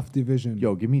 Where's a tough division?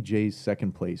 Yo, give me Jays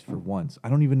second place for once. I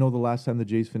don't even know the last time the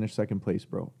Jays finished second place,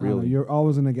 bro. Really? You're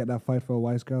always gonna get that fight for a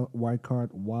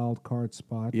wild card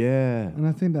spot. Yeah. And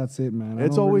I think that's it, man.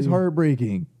 It's always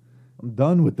heartbreaking. I'm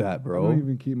done with that, I bro. don't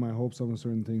even keep my hopes up on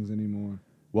certain things anymore.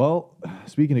 Well,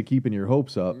 speaking of keeping your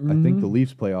hopes up, I think the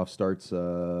Leafs playoff starts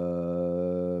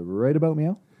right about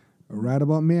meow. Right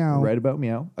about meow. Right about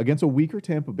meow. Against a weaker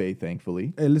Tampa Bay,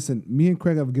 thankfully. Hey, listen, me and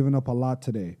Craig have given up a lot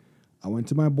today. I went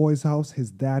to my boy's house. His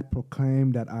dad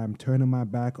proclaimed that I'm turning my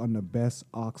back on the best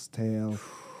oxtail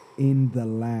in the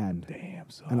land. Damn,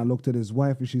 son. And I looked at his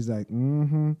wife, and she's like,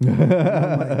 mm-hmm. And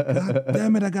I'm like, God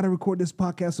damn it, I got to record this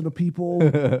podcast for the people.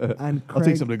 And Craig, I'll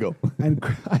take some to go. And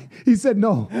he said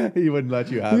no. He wouldn't let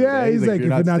you have it. Yeah, eh? he's like, if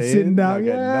you're not staying, sitting down, not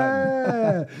getting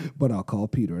yeah. But I'll call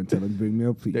Peter and tell him to bring me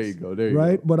a piece. There you go, there you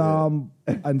right? go.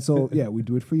 But and so yeah, we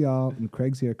do it for y'all. And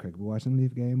Craig's here. Craig, we're watching the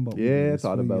Leaf game, but we do Yeah, this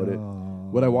thought for about it. y'all.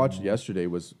 What I watched yesterday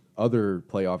was other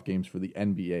playoff games for the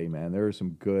NBA, man. There are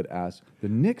some good ass. The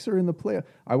Knicks are in the playoff.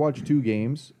 I watched 2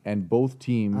 games, and both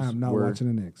teams I'm not were... watching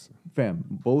the Knicks. Fam,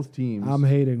 both teams... I'm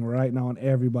hating right now on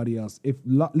everybody else.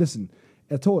 Listen,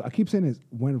 I keep saying this.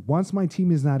 Once my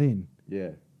team is not in,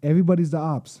 Yeah. everybody's the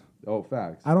ops. Oh,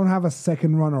 facts. I don't have a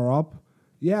second runner up.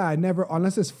 Yeah, I never,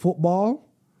 unless it's football,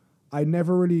 I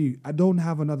don't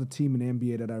have another team in the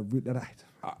NBA that I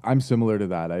I'm similar to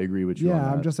that. I agree with you on yeah,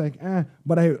 that. I'm just like,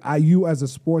 But you as a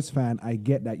sports fan, I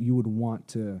get that you would want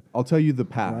to. I'll tell you the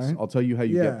pass. Right? I'll tell you how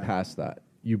you Yeah. get past that.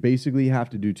 You basically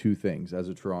have to do 2 things as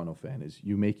a Toronto fan. Is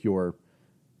you make your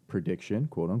prediction,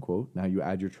 quote unquote. Now you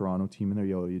add your Toronto team in there.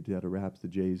 Yo, you did a Raps, the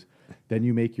Jays. Then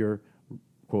you make your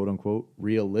quote unquote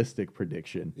realistic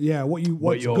prediction. Yeah,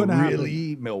 what's Yo, gonna happen?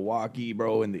 really Milwaukee,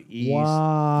 bro, in the East.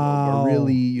 Wow. Or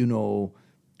really,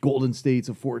 Golden State's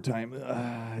a 4-time.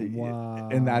 Wow.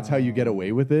 And that's how you get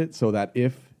away with it. So that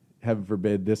if, heaven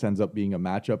forbid, this ends up being a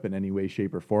matchup in any way,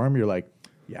 shape, or form, you're like,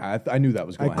 yeah, I knew that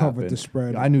was going to happen. I covered the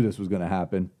spread. I knew this was going to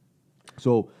happen.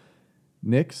 So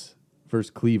Knicks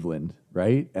versus Cleveland,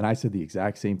 right? And I said the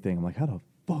exact same thing. I'm like, how the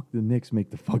fuck the Knicks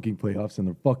make the fucking playoffs and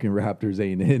the fucking Raptors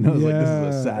ain't in? I was like, this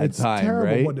is a sad it's time, terrible,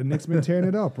 right? But the Knicks been tearing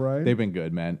it up, right? They've been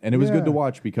good, man. And it was good to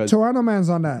watch because Toronto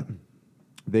man's on that.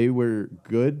 they were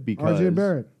good because RJ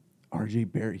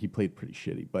Barrett. He played pretty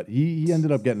shitty, but he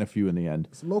ended up getting a few in the end.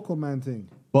 It's a local man thing.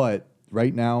 But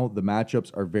right now, the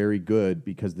matchups are very good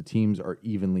because the teams are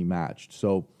evenly matched.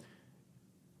 So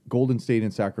Golden State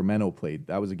and Sacramento played.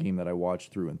 That was a game that I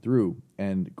watched through and through.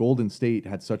 And Golden State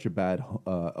had such a bad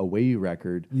away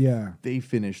record. Yeah. They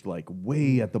finished like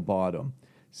way at the bottom.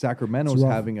 Sacramento's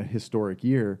having a historic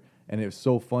year. And it's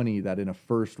so funny that in a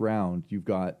first round, you've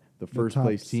got the first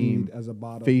place team as a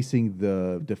bottom. facing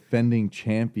the defending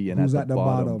champion Who's at the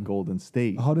bottom, Golden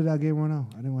State. How did that game run out?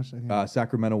 I didn't watch that game.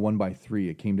 Sacramento won by 3.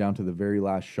 It came down to the very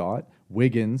last shot.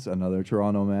 Wiggins, another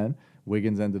Toronto man,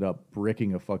 Wiggins ended up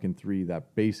bricking a fucking 3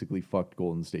 that basically fucked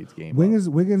Golden State's game up.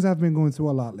 Wiggins have been going through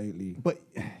a lot lately. But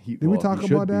Did we talk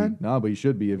about that? No, but he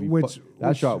should be. If he Which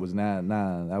shot was nah,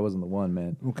 that wasn't the one,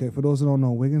 man. Okay, for those who don't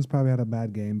know, Wiggins probably had a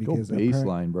bad game because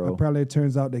baseline, bro. Apparently, it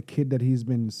turns out the kid that he's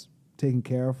been taking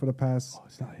care of for the past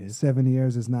It's not his. 7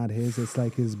 years is not his. It's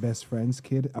like his best friend's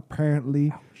kid.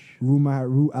 Apparently,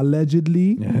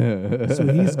 allegedly.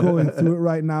 So he's going through it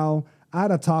right now. I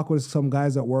had a talk with some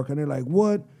guys at work, and they're like,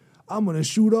 "What? I'm gonna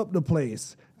shoot up the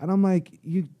place," and I'm like,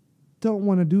 "You don't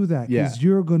want to do that because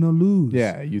you're gonna lose."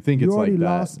 Yeah, you think it's you already like that.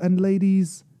 lost. And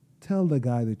ladies, tell the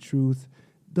guy the truth.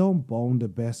 don't bone the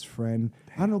best friend.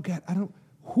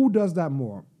 Who does that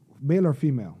more, male or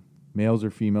female? Males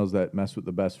or females that mess with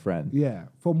the best friend? Yeah,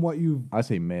 from what I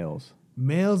say males.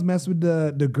 Males mess with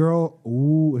the girl.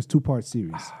 Ooh, it's 2-part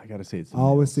series. I gotta say it's the I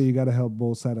always males. say you gotta help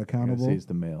both sides I accountable. gotta say it's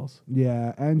the males.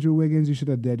 Yeah, Andrew Wiggins, you should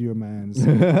have dead your mans.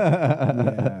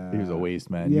 Yeah. He was a waste,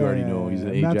 man. Yeah, you already know he's an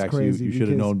and that's Ajax. You crazy should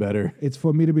have known better. It's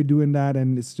for me to be doing that,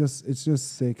 and it's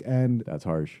just sick. And That's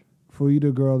harsh. for you,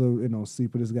 the girl, to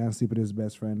sleep with this guy and sleep with his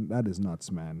best friend, that is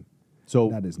nuts, man. So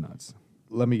That is nuts.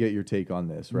 let me get your take on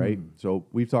this, right? So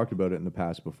we've talked about it in the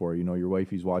past before. Your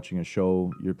wifey's watching a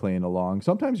show, you're playing along.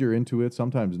 Sometimes you're into it,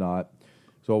 sometimes not.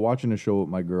 So I'm watching a show with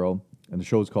my girl, and the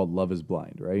show is called Love is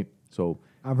Blind, right? So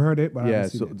I've heard it, but I haven't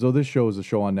seen it. so this show is a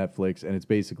show on Netflix, and it's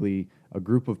basically a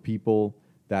group of people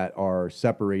that are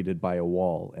separated by a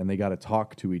wall, and they got to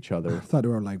talk to each I other. thought they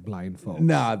were like blind folks.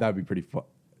 Nah, that'd be pretty fun.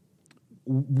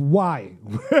 Why?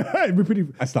 It'd be pretty.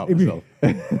 I stopped it'd be- myself.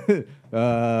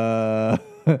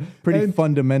 Pretty And-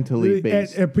 fundamentally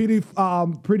based. And pretty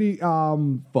Fun.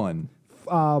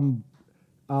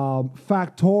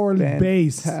 factorially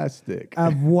based Fantastic.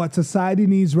 of what society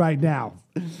needs right now.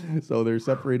 So they're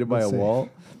separated by a Let's see. wall,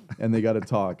 and they got to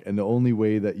talk. And the only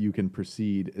way that you can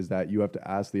proceed is that you have to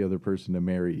ask the other person to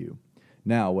marry you.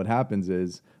 Now, what happens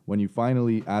is when you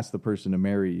finally ask the person to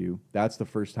marry you, that's the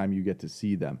first time you get to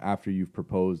see them after you've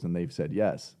proposed and they've said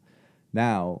yes.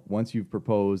 Now, once you've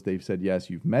proposed, they've said yes,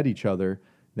 you've met each other.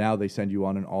 Now they send you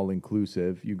on an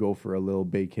all-inclusive. You go for a little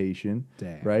vacation,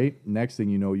 Damn. right? Next thing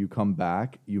you know, you come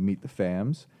back, you meet the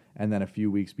fams, and then a few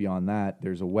weeks beyond that,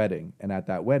 there's a wedding. And at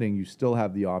that wedding, you still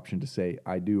have the option to say,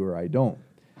 I do or I don't.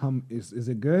 Is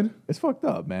it good? It's fucked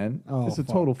up, man. Oh, It's a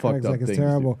fuck. total fucked Craig's up like, it's thing. to do.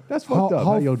 terrible. That's fucked up.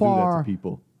 How you'll do that to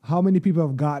people? How many people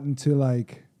have gotten to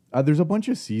like? There's a bunch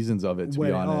of seasons of it, to be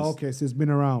Wait, honest. oh, okay, so it's been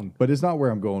around. But it's not where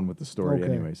I'm going with the story,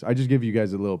 Okay. anyways. I just give you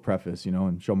guys a little preface,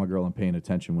 and show my girl I'm paying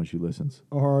attention when she listens.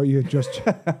 Or you just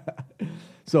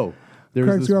So there's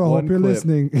Craig's this girl, I one hope you're clip.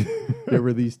 listening. There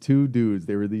were these two dudes.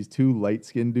 They were these two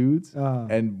light-skinned dudes. Uh.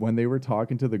 And when they were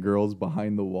talking to the girls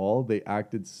behind the wall, they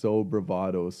acted so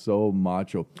bravado, so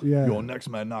macho. Yeah. Yo, next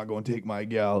man not going to take my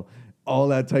gal. All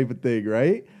that type of thing,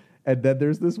 right? And then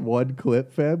there's this one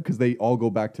clip, fam, because they all go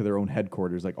back to their own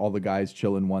headquarters. Like all the guys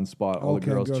chill in one spot, all the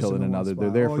Okay, girls chill in in one another. They're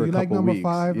spot. there Oh, for a you like couple number weeks.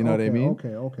 5? You know what I Okay, mean?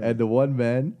 okay. And the one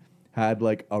man had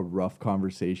like a rough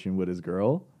conversation with his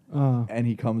girl. And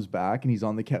he comes back and he's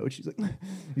on the couch. He's like,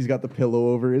 he's got the pillow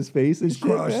over his face and shit,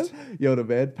 crushed. man. Yo, the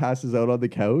man passes out on the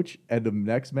couch, and the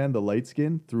next man, the light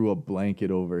skin, threw a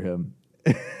blanket over him.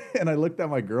 And I looked at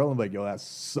my girl and I'm like, yo, that's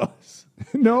sus.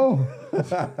 No.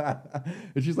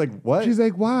 And she's like, what? She's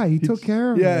like, why? He took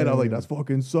care of it. Yeah, and I'm like, that's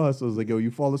fucking sus. I was like, yo,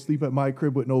 you fall asleep at my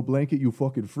crib with no blanket, you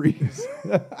fucking freeze.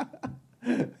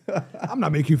 I'm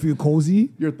not making you feel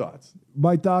cozy. Your thoughts?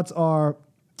 My thoughts are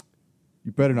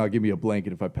You better not give me a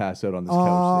blanket if I pass out on this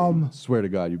couch. Dave. Swear to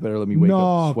God, you better let me wake up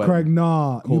no, sweating. Craig,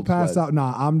 no. You Cold pass sweats. out.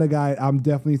 Nah, I'm the guy. I'm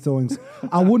definitely throwing.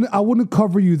 I wouldn't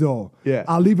cover you though. Yeah.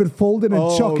 I'll leave it folded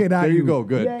and chuck it at there you. you go.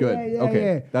 Good, good.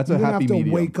 Okay, that's a you happy have to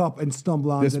medium. wake up and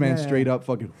stumble on This man straight up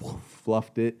fucking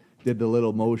fluffed it, did the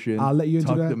little motion. I'll let you into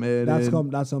tucked that. him in.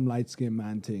 That's some light skinned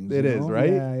man things. It you is, know?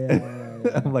 right? Yeah.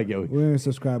 I'm like, yo, We're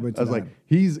subscribing to I was that. like,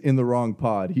 he's in the wrong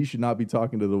pod. He should not be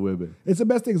talking to the women. It's the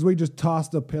best thing is where you just toss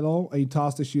the pillow and you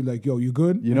toss the sheet like, yo, you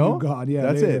good? You And know? you're gone. Yeah,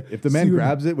 that's there it. you If the go. man See what-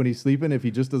 grabs it when he's sleeping, if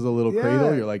he just does a little Yeah.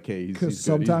 cradle, you're like, hey, he's good. He's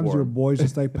sometimes your warm. boys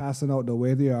just like passing out the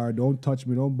way they are. Don't touch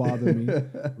me. Don't bother me.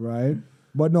 Right?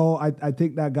 But no, I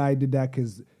think that guy did that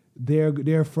because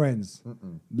they're friends.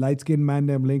 Light skinned man,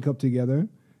 them link up together.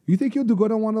 You think you'll do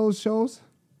good on one of those shows?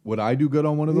 Would I do good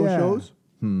on one of those Yeah. shows?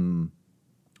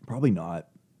 Probably not.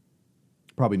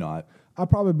 Probably not. I'll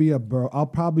probably be a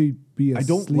I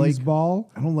don't like- sleazeball.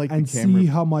 I don't like the and camera- see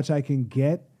how much I can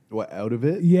get. What, out of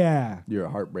it? Yeah. You're a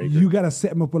heartbreaker. You gotta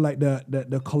set him up with like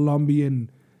the Colombian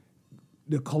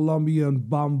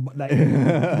bomb, like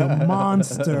the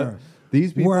monster.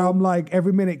 These people- where I'm like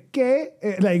every minute, ¿qué?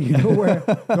 Like where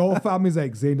the whole family's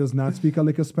like, Zane does not speak a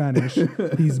lick of Spanish.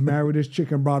 He's married this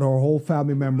chick and brought her whole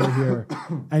family member here,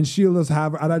 and she'll just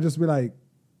have her, and I just be like,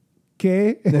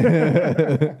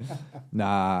 ¿qué?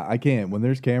 Nah, I can't. When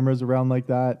there's cameras around like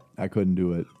that, I couldn't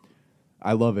do it.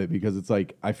 I love it because it's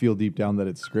like I feel deep down that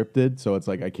it's scripted, so it's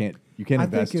like you can't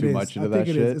invest too much into that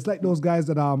shit. It's like those guys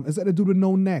that is that the dude with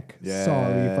no neck? Yeah,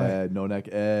 Sorry if I no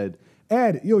neck Ed.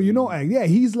 Ed, you know Ed. Yeah,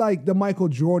 he's like the Michael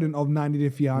Jordan of 90 Day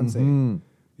Fiance.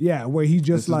 Yeah, where he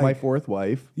just This like is my fourth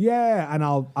wife. yeah, and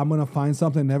I'm gonna find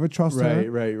something, never trust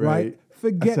her. Right.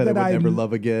 Forget I said that I would never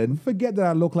love again. Forget that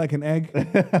I look like an egg.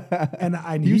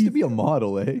 And He used to be a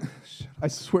model, eh? I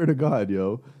swear to God,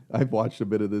 yo. I've watched a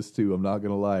bit of this too. I'm not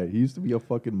gonna lie. He used to be a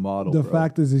fucking model. The bro.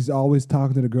 fact is, he's always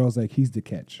talking to the girls like he's the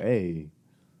catch. Hey,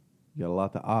 you got a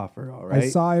lot to offer, all right? I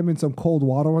saw him in some cold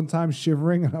water one time,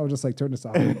 shivering, and I was just like, "Turn this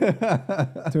off.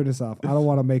 Turn this off. I don't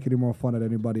want to make any more fun at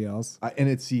anybody else." And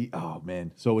it's oh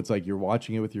man. So it's like you're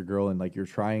watching it with your girl, and like you're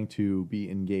trying to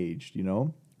be engaged. You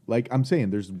know, like I'm saying,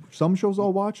 there's some shows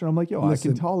I'll watch, and I'm like, yo,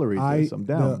 Listen, I can tolerate this. I'm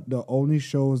down. The only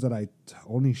shows that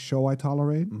only show I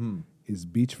tolerate is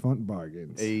Beachfront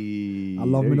Bargains. Hey, I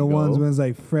love me the ones when it's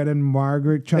like Fred and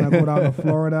Margaret trying to go down to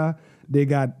Florida. They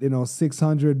got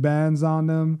 600 bands on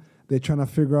them. They're trying to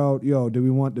figure out, yo, do we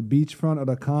want the beachfront or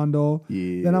the condo?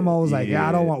 Yeah, then I'm always like,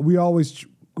 I don't want. We always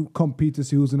compete to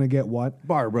see who's gonna get what.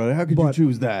 Barbara, how could you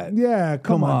choose that? Yeah,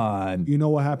 come on. You know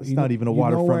what happened? It's not even a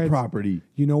waterfront property.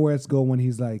 You know where it's going when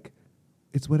he's like,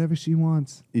 it's whatever she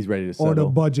wants. He's ready to settle. Or the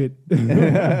budget.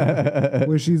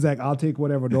 Where she's like, I'll take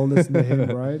whatever. Don't listen to him,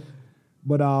 right?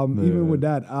 But even with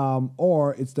that,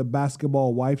 or it's the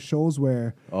basketball wife shows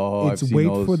where it's I've seen wait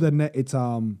those. for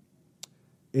the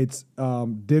it's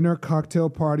dinner, cocktail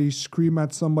party, scream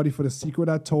at somebody for the secret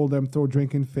I told them, throw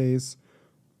drink in face,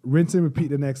 rinse and repeat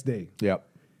the next day. Yep.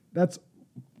 That's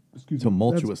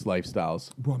Tumultuous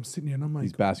lifestyles. Bro, I'm sitting here and I'm like,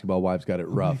 These basketball wives got it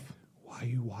rough. why are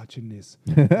you watching this?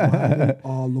 Why are they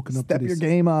all looking up to Step this, your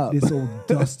game up. this old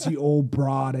dusty old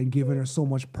broad and giving her so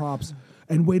much props?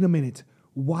 And wait a minute,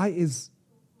 why is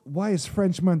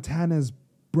French Montana's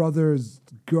brother's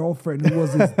girlfriend, who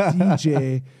was his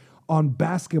DJ, on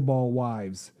Basketball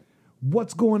Wives?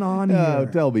 What's going on here?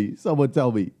 Tell me. Someone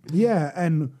tell me. Yeah,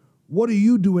 and what are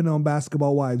you doing on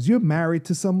Basketball Wives? You're married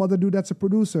to some other dude that's a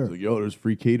producer. So, yo, there's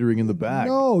free catering in the back.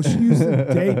 No, she used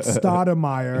to date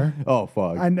Stoudemire. Oh,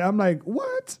 fuck. And I'm like,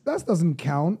 what? That doesn't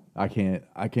count. I can't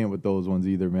with those ones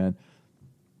either, man.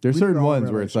 There's We need certain our own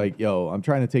ones where it's relationship. like, yo, I'm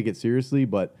trying to take it seriously,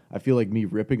 but I feel like me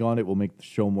ripping on it will make the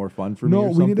show more fun for me No, or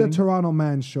we something. need a Toronto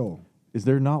man show. Is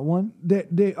there not one?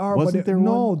 They are, Wasn't but there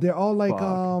no, one? they're all like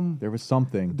Fuck. There was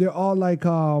something. they're all like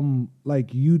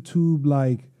YouTube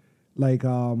like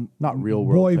Not real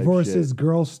world boy type versus shit.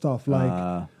 girl stuff.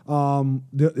 Like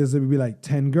there's gonna be like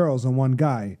 10 girls and one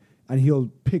guy, and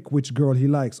he'll pick which girl he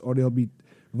likes, or there'll be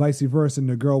vice versa, and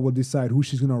the girl will decide who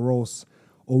she's gonna roast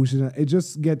or who she's gonna. It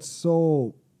just gets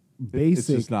so basic. It's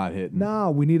just not hitting.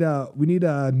 Nah, we need a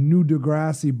new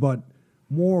Degrassi, but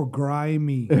more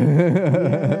grimy.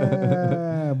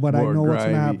 Yeah, but I More know what's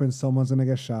gonna grimy. happen. Someone's gonna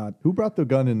get shot. Who brought the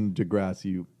gun in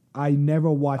Degrassi? I never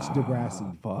watched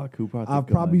Degrassi. Fuck. Who brought the I gun?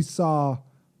 probably saw,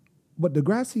 but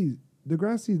Degrassi.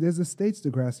 There's a States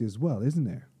Degrassi as well, isn't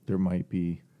there? There might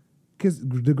be. Because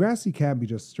Degrassi can't be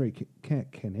just straight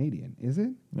Canadian, is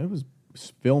it? It was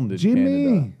filmed in Jimmy.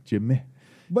 Canada. Jimmy.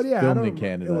 But yeah, filmed I in don't,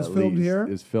 Canada. it was at filmed least. here.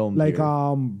 It's filmed like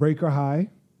here. Breaker High.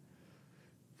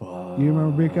 Fuck. You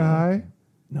remember Breaker High?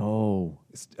 No.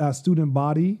 Student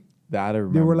Body. That I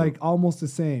remember. They were like almost the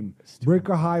same.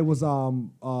 Breaker High was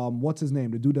what's his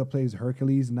name? The dude that plays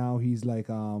Hercules. Now he's like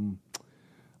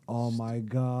oh my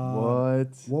god.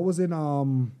 What was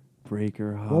in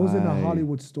Breaker High. What was in the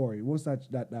Hollywood Story? What was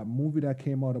that movie that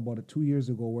came out about 2 years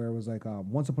ago where it was like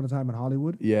Once Upon a Time in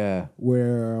Hollywood? Yeah.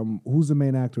 Where who's the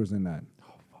main actors in that? Oh,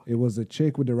 fuck. It was a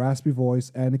chick with the raspy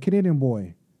voice and a Canadian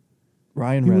boy.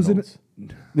 Ryan He was Reynolds.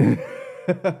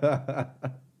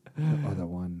 The other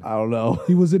one. I don't know.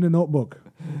 He was in The Notebook.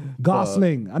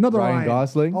 Gosling. Another Ryan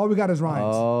Gosling? All we got is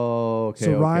Ryan's. Oh, okay.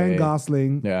 So Ryan okay.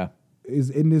 Gosling Yeah. is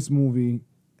in this movie,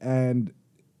 and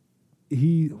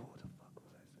he. Who the fuck was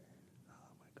I saying?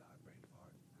 Oh my god, brain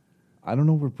fart. I don't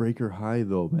know where Breaker High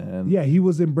though, man. Yeah, he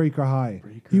was in Breaker High.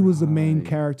 He was the main High.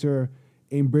 character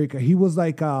in Breaker. He was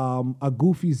like a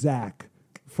goofy Zach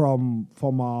from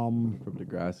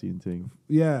Degrassi and thing.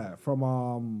 yeah,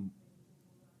 from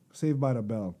Saved by the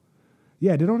Bell.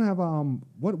 Yeah, they don't have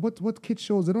what kid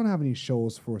shows? They don't have any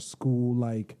shows for school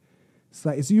like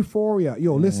it's Euphoria.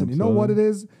 Yo, listen, you know son. what it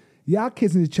is? Y'all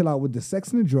kids need to chill out with the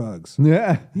sex and the drugs.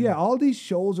 Yeah. Yeah, all these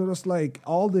shows are just like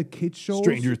all the kid shows.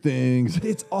 Stranger Things.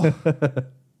 It's all.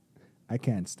 I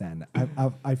can't stand it.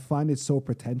 I find it so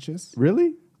pretentious.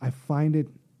 Really? I find it.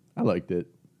 I liked it.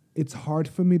 It's hard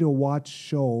for me to watch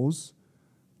shows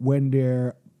when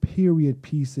they're period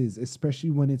pieces,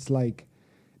 especially when it's like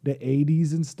the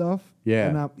 80s and stuff. Yeah.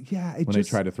 And When they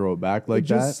try to throw it back like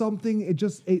just that. something.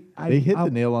 They hit the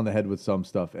nail on the head with some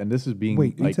stuff, and this is being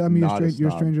Wait, you like, tell me not you're a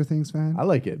snob. Stranger Things fan? I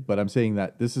like it, but I'm saying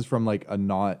that this is from like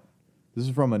this is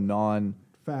from a non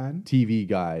Fan? TV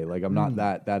guy. Like I'm not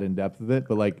that in depth with it,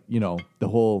 but like the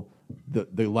whole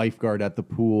the lifeguard at the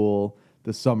pool,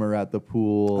 the summer at the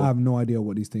pool. I have no idea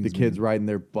what these things the kids riding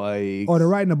their bikes. Oh, they're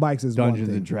riding the bikes is Dungeons one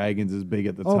thing. and Dragons is big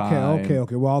at the time.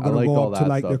 Okay. We're all going to go up to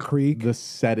like the creek. The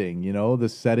setting, the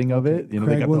setting of it. They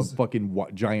got the fucking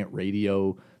giant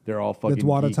radio. They're all fucking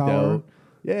water geeked tower. out.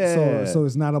 Yeah. So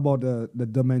it's not about the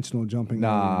dimensional jumping.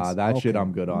 Nah, aliens. that shit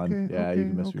I'm good on. You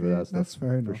can mess me with that stuff. That's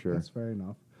fair enough. For sure. That's fair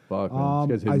enough. Fuck, man.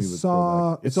 This guy's hitting me with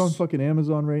throwback. It's on fucking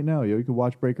Amazon right now. Yo, you can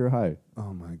watch Breaker High.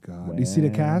 Oh my god! Wow. You see the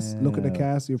cast? Look at the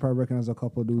cast. You probably recognize a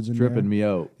couple of dudes in there. Tripping me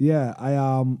out. Yeah, I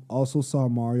also saw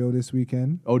Mario this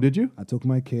weekend. Oh, did you? I took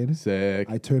my kid. Sick.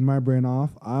 I turned my brain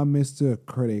off. I'm Mr.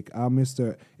 Critic.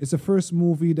 It's the first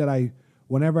movie that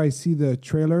whenever I see the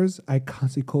trailers, I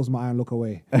constantly close my eye and look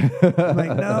away. I'm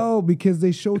like, no, because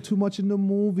they show too much in the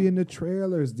movie and the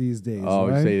trailers these days. Oh,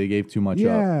 right? You say they gave too much up.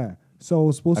 Yeah. So it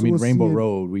was supposed to Rainbow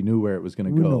Road, we knew where it was going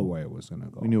to go. We know where it was going to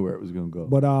go. We knew where it was going to go.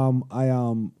 But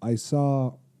I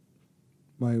saw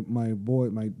my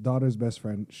daughter's best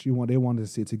friend. They wanted to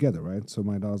see it together, right? So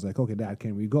my daughter's like, okay, Dad,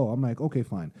 can we go? I'm like, okay,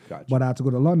 fine. Gotcha. But I had to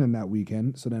go to London that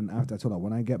weekend. So then after I told her,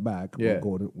 when I get back,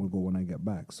 we'll go when I get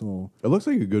back. So it looks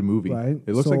like a good movie. Right?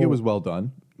 It looks like it was well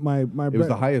done. It was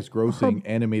the highest grossing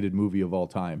animated movie of all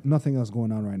time. Nothing else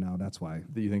going on right now. That's why.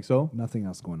 Do you think so? Nothing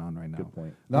else going on right now. Good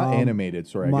point. Not animated.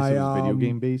 Sorry, I guess it was video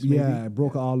game based. Maybe? Yeah, it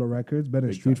broke all the records. Better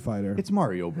than Street Fighter. It's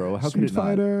Mario, bro. How Street could it not?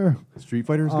 Fighter. Street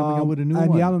Fighter is coming out with a new one.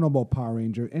 And y'all don't know about Power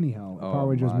Ranger. Anyhow, Power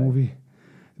Rangers movie.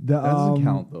 That doesn't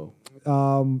count though.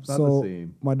 So the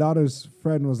same. My daughter's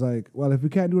friend was like, well, if we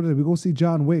can't do this, we go see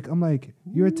John Wick. I'm like,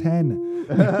 you're 10.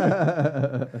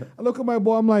 I look at my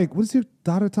boy, I'm like, what is your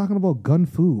daughter talking about gun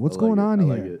fu? What's going on here?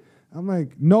 Like it. I'm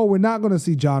like, no, we're not going to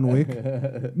see John Wick.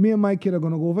 Me and my kid are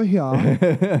going to go over here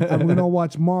and we're going to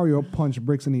watch Mario punch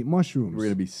bricks and eat mushrooms. We're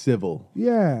going to be civil.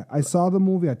 Yeah, I saw the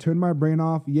movie. I turned my brain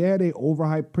off. Yeah, they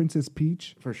overhyped Princess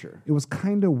Peach. For sure. It was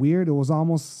kind of weird. It was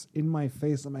almost in my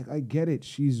face. I'm like, I get it.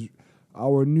 She's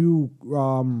our new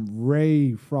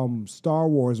Rey from Star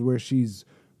Wars, where she's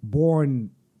born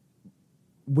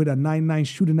with a 9.9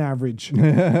 shooting average from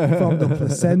the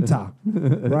placenta,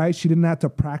 right? She didn't have to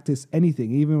practice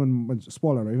anything. Even when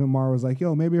spoiler, even Mara was like,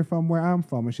 yo, maybe you're from where I'm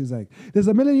from. And she's like, there's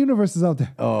a million universes out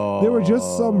there. Oh, they were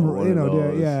just some,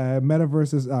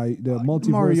 metaverses, the multiverses.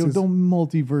 Mario, don't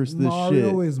multiverse this shit.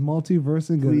 Mario is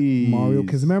multiversing Mario.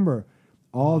 Because remember,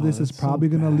 all this is probably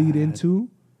going to lead into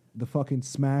the fucking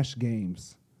Smash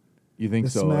games. You think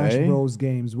the so, Smash Bros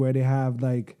games where they have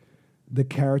like the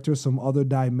characters from other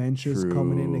dimensions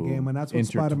coming in the game, and that's what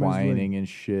Spider-Man's doing. Intertwining and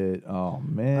shit. Oh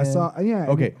man, I saw. Yeah.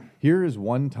 Okay, here is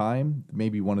one time,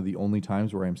 maybe one of the only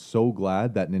times, where I'm so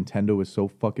glad that Nintendo is so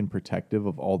fucking protective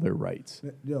of all their rights.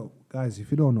 Yo, guys,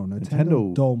 if you don't know,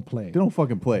 Nintendo don't play. They don't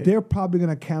fucking play. They're probably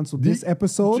gonna cancel this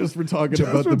episode just for talking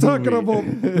about the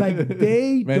movie. Like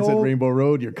they Man said Rainbow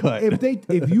Road, you're cut.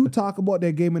 If you talk about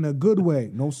their game in a good way,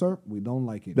 no sir, we don't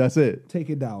like it. That's it. Take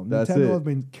it down. That's Nintendo it. has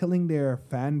been killing their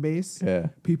fan base. Yeah.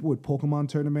 People with Pokemon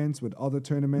tournaments, with other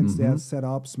tournaments, they have set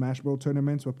up Smash Bros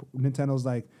tournaments where Nintendo's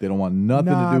like, they don't want nothing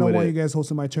to do with it. I don't want you guys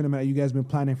hosting my tournament. You guys been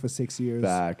planning for 6 years.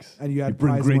 Facts. And you had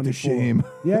bring prize great money to shame.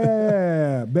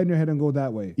 Yeah. Bend your head and go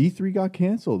that way. E3 got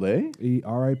canceled, eh?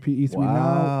 R.I.P. E3 now.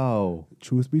 Wow.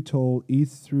 Truth be told,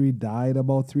 E3 died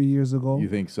about 3 years ago. You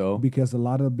think so? Because a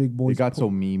lot of the big boys... It got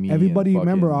so memey. Everybody,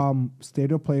 remember,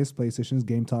 State of Play is PlayStation's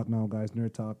Game Talk now, guys.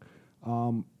 Nerd Talk.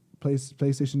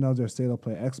 PlayStation does their State of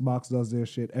Play. Xbox does their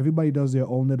shit. Everybody does their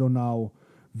own little now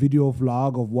video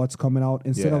vlog of what's coming out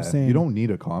instead of saying... You don't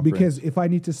need a conference. Because if I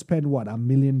need to spend, $1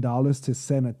 million to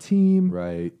send a team...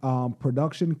 Right.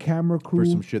 Production, camera crew...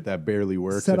 For some shit that barely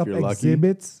works set if up you're lucky.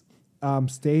 exhibits...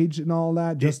 stage and all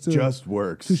that just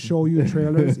works to show you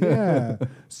trailers.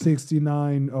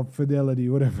 69 of fidelity,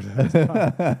 whatever that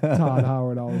is. Todd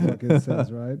Howard always fucking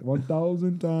says, right?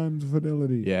 1,000 times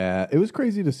fidelity. Yeah, it was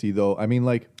crazy to see though. I mean,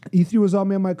 like E3 was on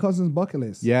me and my cousin's bucket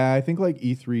list. Yeah, I think like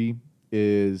E3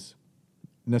 is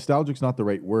nostalgic's not the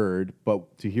right word,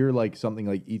 but to hear like something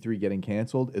like E3 getting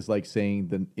canceled is like saying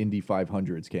the Indy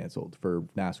 500's canceled for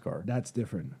NASCAR. That's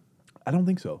different. I don't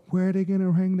think so. Where are they going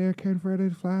to hang their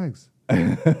Confederate flags?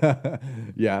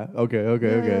 Yeah. Okay.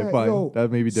 Fine. Yo,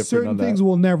 that may be different. Certain on that. things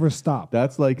will never stop.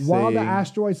 That's like while saying, the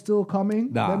asteroid's still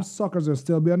coming, them suckers will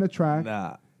still be on the track.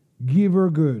 Nah. Give her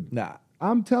good. Nah.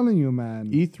 I'm telling you, man.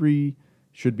 E3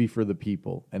 should be for the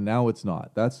people, and now it's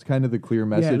not. That's kind of the clear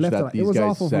message that these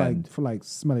guys send. For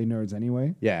smelly nerds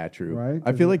anyway. Yeah, true. Right?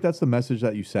 I feel like that's the message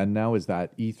that you send now is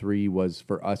that E3 was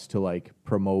for us to like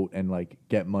promote and like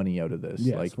get money out of this.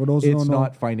 Yes, like for those who it's don't know,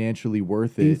 not financially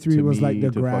worth it E3 to was me like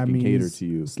the to fucking cater to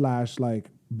you. Grammys / like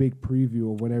big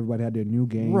preview of when everybody had their new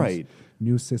games, Right.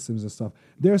 new systems and stuff.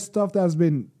 There's stuff that's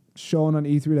been shown on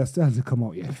E3 that still hasn't come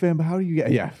out yet. Fam, how do you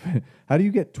get how do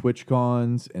you get Twitch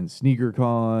cons and sneaker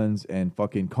cons and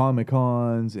fucking Comic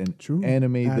Cons and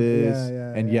anime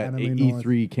and yet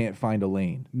E3 can't find a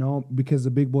lane? No, because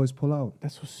the big boys pull out.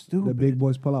 That's so stupid. The big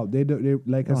boys pull out. They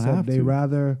like I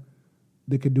said,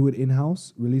 they could do it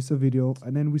in-house, release a video,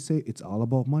 and then we say it's all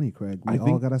about money, Craig. We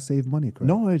all gotta save money, Craig.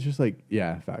 No, it's just like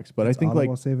facts. But I think all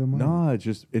about saving money. No, it's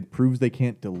just it proves they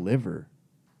can't deliver.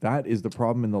 That is the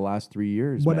problem in the last 3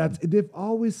 years. But they've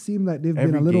always seemed like they've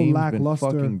Every been a little game's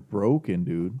lackluster. Been fucking broken,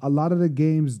 dude. A lot of the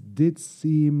games did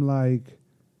seem like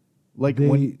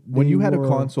when you had a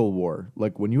console war,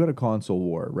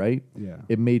 right? Yeah.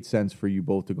 It made sense for you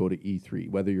both to go to E3,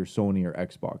 whether you're Sony or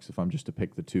Xbox, if I'm just to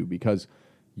pick the two, because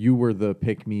you were the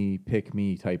pick me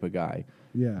type of guy.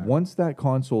 Yeah. Once that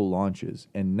console launches,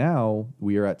 and now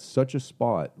we are at such a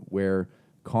spot where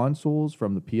consoles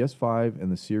from the PS5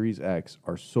 and the Series X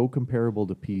are so comparable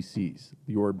to PCs.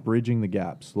 You're bridging the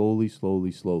gap slowly.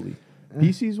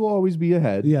 PCs will always be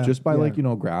ahead, just by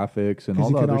graphics and all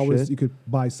the other shit. You could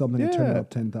buy something and turn it up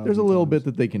 10,000. There's a little bit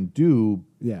that they can do.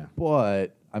 Yeah.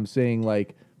 But I'm saying,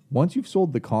 like, once you've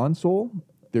sold the console,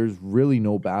 there's really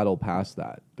no battle past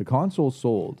that. The console's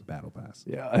sold. Battle pass.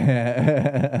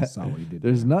 Yeah. Saw what he did.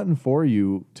 There's nothing for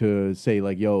you to say,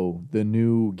 like, yo, the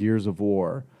new Gears of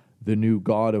War, the new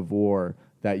God of War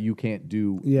that you can't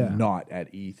do not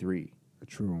at E3.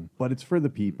 True. But it's for the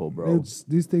people, bro.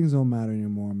 These things don't matter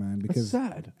anymore, man. Because it's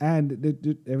sad.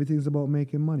 And everything's about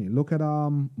making money. Look at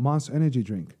Monster Energy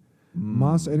Drink.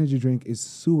 Monster Energy Drink is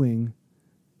suing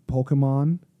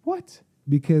Pokemon. What?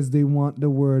 Because they want the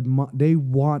word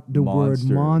word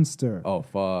monster. Oh,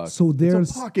 fuck. So there's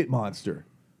it's a pocket monster.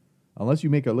 Unless you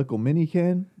make a little mini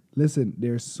can. Listen,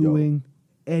 they're suing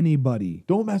anybody.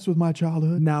 Don't mess with my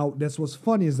childhood. Now, that's what's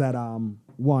funny is that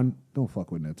one, don't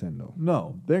fuck with Nintendo.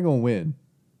 No, they're gonna win.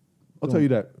 I'll tell you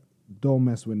that. Don't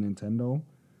mess with Nintendo.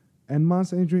 And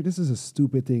Monster Energy Drink, this is a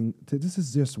stupid thing. This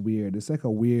is just weird. It's like a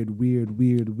weird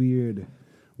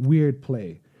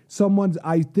play.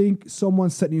 I think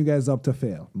someone's setting you guys up to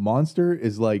fail. Monster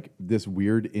is like this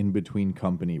weird in-between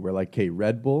company where, like,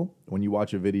 Red Bull, when you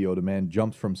watch a video, the man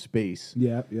jumps from space.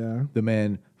 Yeah. The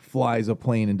man flies a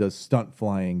plane and does stunt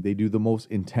flying. They do the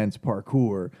most intense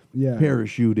parkour,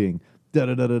 parachuting,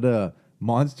 da-da-da-da-da.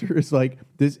 Monster is like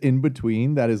this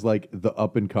in-between that is like the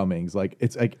up-and-comings. Like,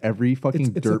 it's like every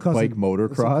fucking dirt bike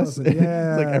motocross.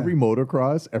 It's like every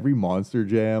motocross, every Monster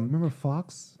Jam. Remember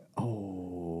Fox?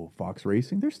 Oh, Fox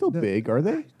Racing? They're still big, are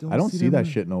they? I don't see that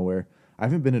shit nowhere. I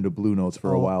haven't been into Blue Notes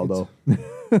for a while, though.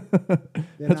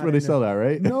 That's where they sell that,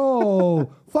 right?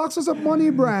 No. Fox was a money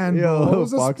brand, bro. It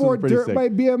was a sport dirt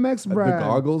bike BMX brand. The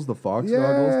goggles, the Fox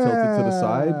goggles tilted to the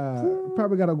side.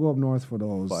 Probably got to go up north for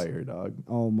those. Fire, dog.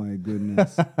 Oh, my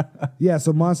goodness.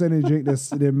 So Monster Energy Drink,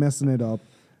 they're messing it up.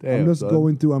 Damn, I'm just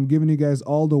going through. I'm giving you guys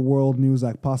all the world news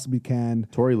I possibly can.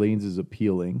 Tory Lanez is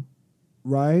appealing.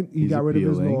 Right? He got rid of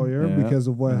his lawyer because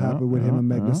of what happened with him and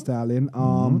Meg Thee Stallion.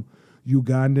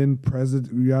 Ugandan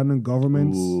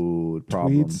government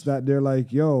tweets that they're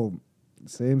like, yo,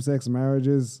 same-sex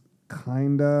marriages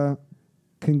kinda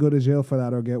can go to jail for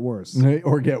that or get worse.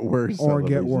 Or get worse.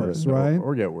 Right?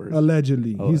 Or get worse.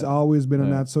 Allegedly. He's always been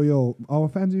on that. So, yo, our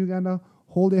fans in Uganda,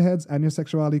 hold your heads and your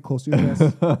sexuality close to your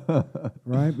chest.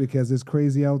 Right? Because it's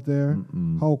crazy out there.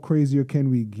 How crazier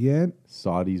can we get?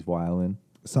 Saudis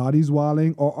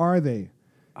wilding, or are they?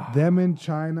 Them in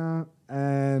China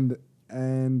and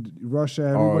Russia,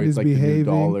 everybody's like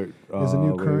behaving. There's a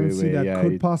new currency that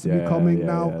could possibly be coming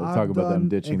now. Talk about them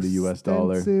ditching the U.S.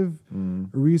 dollar. Extensive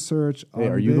research. Hey,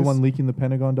 are you the one leaking the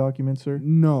Pentagon documents, sir?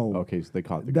 No. Okay, so they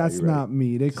caught the guy. That's not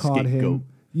me. They caught him.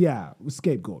 Yeah,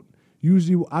 scapegoat.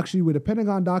 Usually, actually, with the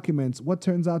Pentagon documents, what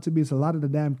turns out to be is a lot of the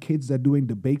damn kids that are doing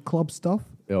debate club stuff.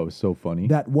 Oh, it's so funny.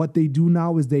 That what they do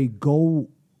now is they go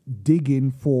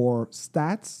digging for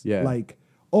stats. Yeah. Like,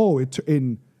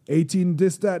 in 18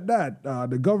 this, that,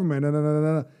 the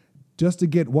government, just to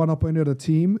get one up under the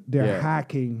team, they're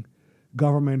hacking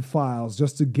government files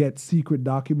just to get secret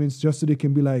documents, just so they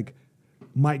can be like,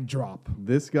 mic drop.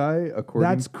 That's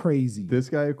crazy. This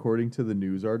guy, according to the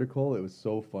news article, it was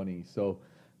so funny. So,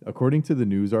 according to the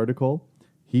news article,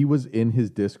 he was in his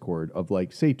Discord of,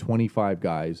 like, say 25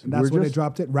 guys. And that's where they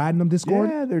dropped it? Random Discord?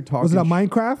 Yeah, they're talking. Was it a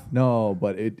Minecraft? No,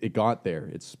 but it got there.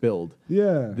 It spilled.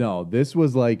 Yeah. No, this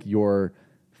was like your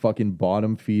fucking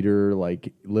bottom feeder,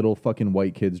 like little fucking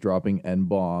white kids dropping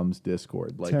N-bombs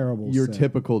Discord. Like your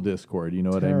typical Discord, you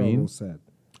know what I mean? Set.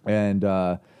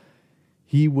 And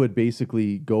he would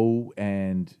basically go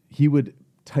and he would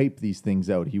type these things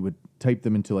out. He would type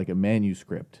them into like a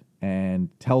manuscript and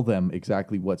tell them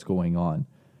exactly what's going on.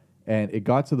 And it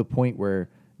got to the point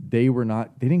where they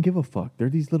didn't give a fuck. They're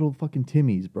these little fucking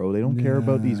Timmies, bro. They don't care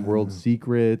about these world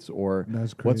secrets or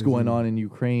what's going on in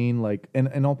Ukraine. Like,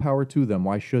 and all power to them.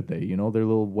 Why should they? You know, they're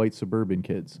little white suburban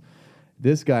kids.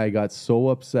 This guy got so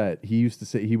upset.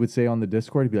 He would say on the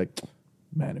Discord, he'd be like,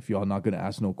 man, if y'all not going to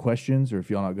ask no questions or if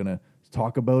y'all not going to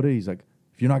talk about it, he's like,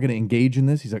 if you're not going to engage in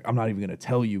this, he's like, I'm not even going to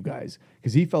tell you guys.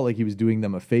 Because he felt like he was doing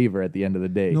them a favor at the end of the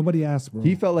day. Nobody asked, bro.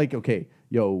 He felt like, okay,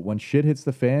 yo, when shit hits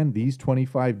the fan, these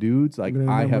 25 dudes, like,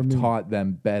 I have taught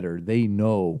them better. They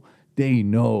know.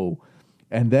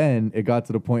 And then it got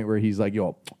to the point where he's like,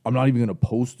 yo, I'm not even going to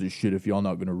post this shit if y'all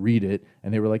not going to read it.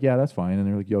 And they were like, yeah, that's fine. And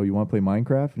they were like, yo, you want to play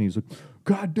Minecraft? And he's like,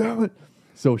 God damn it.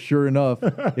 So sure enough,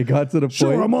 it got to the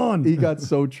point. I'm on. He got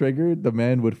so triggered, the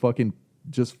man would fucking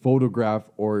just photograph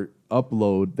or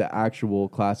upload the actual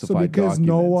classified documents. So because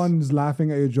no one's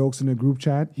laughing at your jokes in the group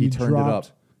chat, he turned it up.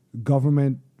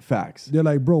 Government facts. They're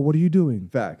like, bro, what are you doing?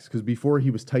 Facts. Because before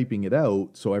he was typing it out,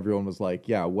 so everyone was like,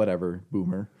 yeah, whatever,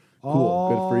 boomer. Cool,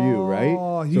 good for you,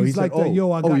 right? He's so he's like,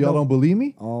 y'all don't believe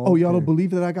me? Oh, y'all don't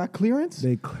believe that I got clearance?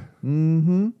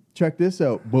 Check this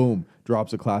out. Boom.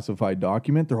 Drops a classified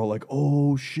document. They're all like,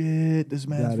 oh, shit, this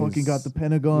man's fucking got the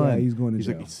Pentagon. Yeah, he's going to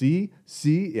jail. Like, see?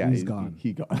 Yeah, he's gone.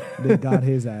 He gone. They got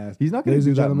his ass. He's not going to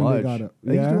do that much. I think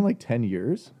he's doing like 10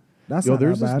 years. That's not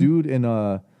there's that this bad.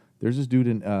 dude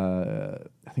in I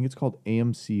think it's called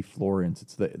AMC Florence.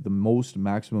 It's the most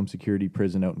maximum security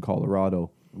prison out in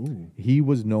Colorado. Ooh. He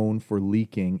was known for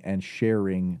leaking and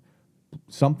sharing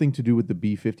something to do with the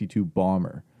B-52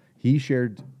 bomber. He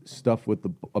shared stuff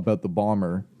about the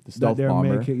bomber, the stealth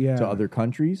bomber, to other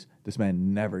countries. This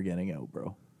man never getting out,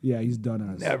 bro. Yeah, he's done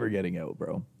us. Never getting out,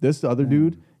 bro. This other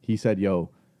dude, he said, yo,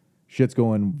 shit's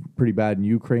going pretty bad in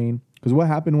Ukraine. Because what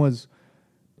happened was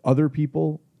other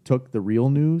people took the real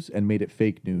news and made it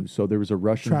fake news. So there was a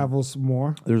Russian... Travels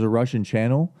more. There's a Russian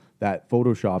channel that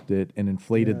photoshopped it and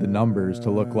inflated the numbers to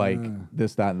look like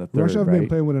this, that, and the third. Russia have been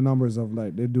playing with the numbers of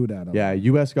like, they do that. Yeah,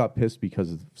 U.S. got pissed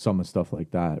because of some stuff like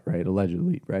that, right?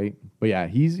 Allegedly, right? But yeah,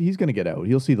 he's going to get out.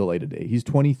 He'll see the light of day. He's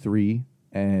 23,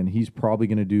 and he's probably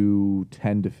going to do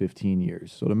 10 to 15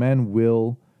 years. So the man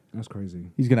will... That's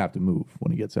crazy. He's going to have to move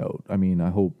when he gets out. I mean, I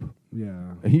hope...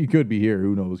 Yeah. He could be here.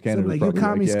 Who knows? Canada's so like, you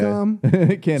commie scum.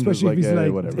 Canada's especially like, if he's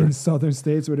like whatever. in southern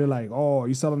states where they're like, oh,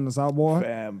 you selling us out, boy?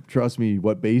 Fam, trust me,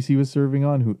 what base he was serving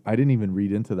on, I didn't even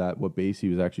read into that, what base he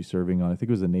was actually serving on. I think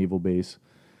it was a naval base.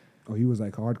 Oh, he was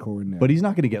like hardcore in there. But he's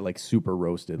not going to get like super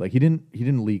roasted. Like he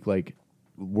didn't leak like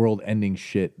world-ending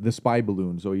shit. The spy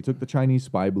balloon. So he took the Chinese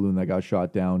spy balloon that got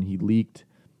shot down. He leaked,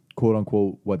 quote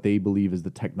unquote, what they believe is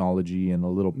the technology and a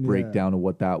little breakdown of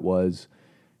what that was.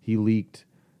 He leaked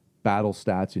battle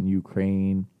stats in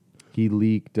Ukraine. He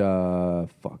leaked,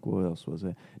 what else was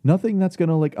it? Nothing that's going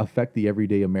to like affect the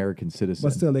everyday American citizen.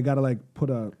 But still, they got to like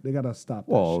they got to stop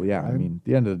that shit, yeah, right? I mean, at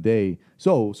the end of the day.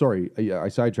 So, sorry, I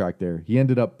sidetracked there. He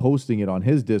ended up posting it on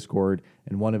his Discord,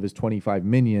 and one of his 25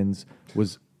 minions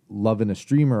was loving a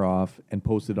streamer off and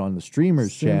posted on the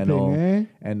streamer's channel.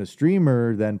 And the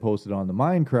streamer then posted on the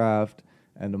Minecraft.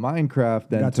 And the Minecraft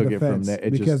then took it from there.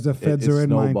 Because the feds are in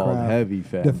Minecraft. Heavy,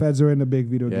 fam. The feds are in the big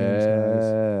video games,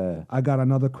 guys. I got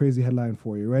another crazy headline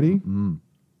for you. Ready? Mm-hmm.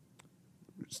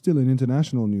 Still in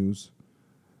international news.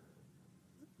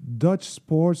 Dutch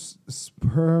sports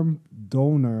sperm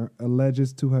donor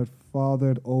alleges to have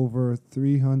fathered over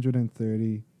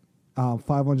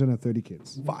 530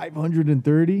 kids.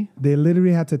 530? They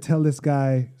literally had to tell this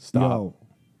guy, stop. Yo,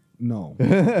 no.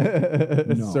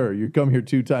 Sir, you come here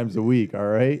 2 times a week, all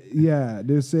right? Yeah,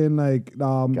 they're saying like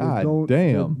God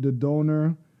damn. The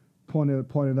donor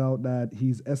pointed out that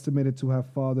he's estimated to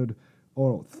have fathered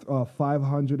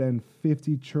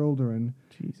 550 children.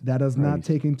 Jesus that does not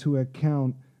take into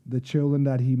account the children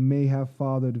that he may have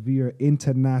fathered via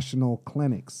international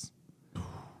clinics.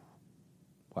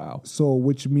 Wow. So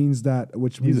which means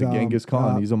he's a Genghis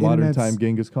Khan. He's a modern time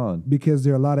Genghis Khan. Because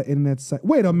there are a lot of internet sites.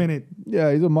 Wait a minute.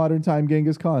 Yeah, he's a modern time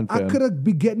Genghis Khan, fam. I could have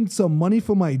been getting some money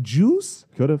for my juice.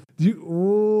 Could have.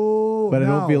 But I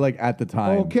don't feel like at the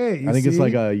time. Okay. I think it's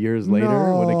like years later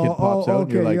when a kid pops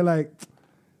out. Okay, you're like,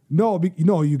 no,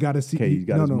 you got to see. Okay, he's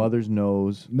got his mother's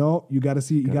nose. No, you got to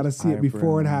see. You got to see it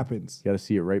before it happens. You got to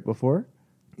see it right before?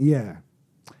 Yeah.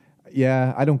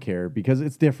 Yeah, I don't care because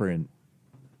it's different.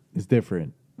 It's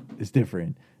different.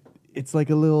 It's like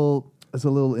a little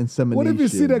insemination. What if you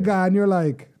see that guy and you're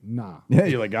like, nah? Yeah,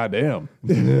 you're like, God damn.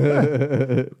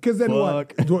 Because then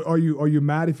what? Are you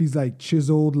mad if he's like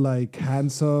chiseled, like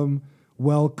handsome,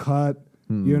 well cut,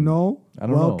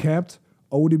 well kept?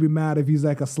 Or would you be mad if he's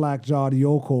like a slack jawed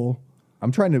yokel?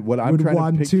 I'm trying to picture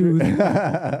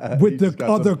with the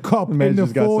other cup in the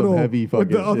photo, with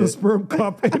the other sperm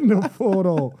cup in the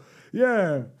photo.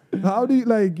 Yeah. How do you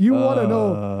like? You want to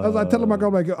know? As I tell my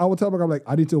girl, I will tell my girl,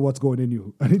 I need to know what's going in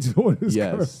you. I need to know what is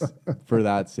Yes, for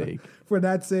that sake. For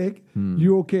that sake,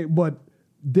 you okay? But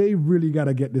they really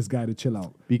gotta get this guy to chill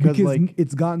out because like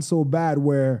it's gotten so bad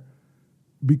where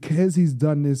because he's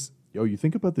done this. Yo, you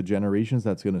think about the generations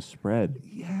that's gonna spread.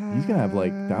 Yeah, he's gonna have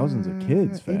like thousands of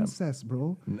kids, fam. Incest,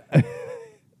 bro.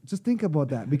 Just think about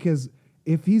that because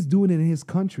if he's doing it in his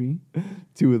country,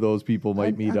 2 of those people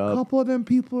might meet up. A couple of them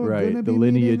people are right. gonna The be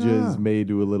lineages may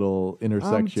do a little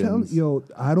intersections.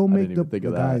 I don't make the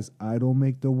guys. I don't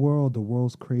make the world. The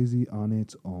world's crazy on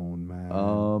its own,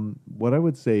 man. What I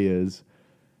would say is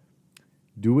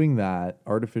doing that,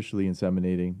 artificially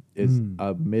inseminating, is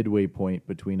a midway point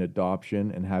between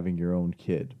adoption and having your own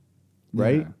kid,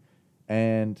 right? Yeah.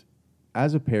 And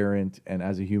as a parent and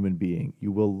as a human being,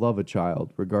 you will love a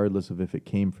child regardless of if it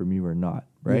came from you or not,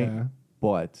 right? Yeah.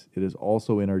 But it is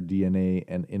also in our DNA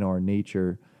and in our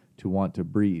nature to want to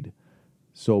breed.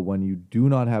 So when you do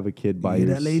not have a kid by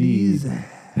your seed,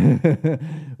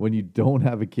 when you don't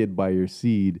have a kid by your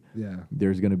seed,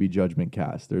 there's going to be judgment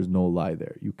cast. There's no lie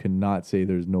there. You cannot say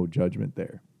there's no judgment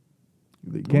there.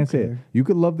 You can't say it. You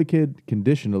could love the kid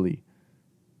conditionally.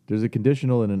 There's a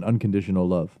conditional and an unconditional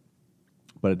love.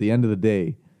 But at the end of the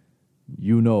day,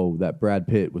 you know that Brad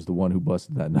Pitt was the one who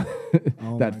busted that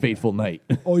that fateful night.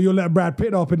 Oh, you let Brad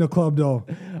Pitt up in the club, though.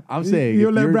 I'm saying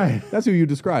that's who you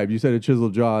described. You said a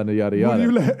chiseled jaw and a yada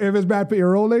yada. If it's Brad Pitt,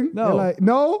 you're rolling? No.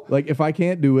 No? Like, if I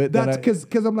can't do it, that's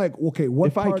because I'm like, okay,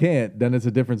 if I can't, then it's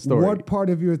a different story. What part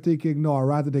of you are thinking, no, I'd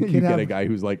rather the kid you get a guy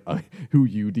who's like, who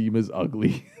you deem as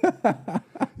ugly.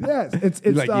 Yes, it's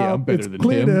like, yeah, I'm better than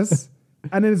Cletus. him.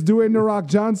 And then it's Dwayne "The Rock"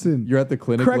 Johnson. You're at the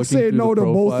clinic Craig looking through no the to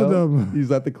profile. both of them.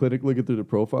 He's at the clinic looking through the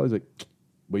profile. He's like,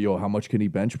 but yo, how much can he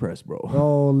bench press, bro?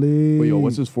 Holy. But yo,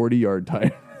 what's his 40-yard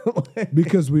time?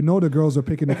 Because we know the girls are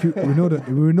picking the cute. We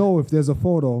know if there's a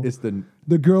photo, it's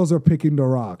the girls are picking The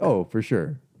Rock. Oh, for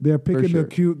sure. They're picking the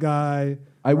cute guy.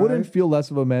 I wouldn't feel less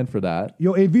of a man for that.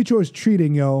 Yo, in vitro is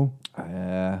cheating, yo.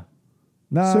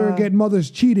 Nah. Surrogate mother's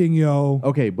cheating, yo.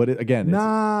 Okay, but again,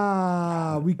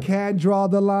 we can't draw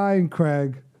the line,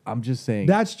 Craig. I'm just saying.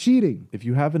 That's cheating. If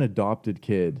you have an adopted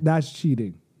kid. That's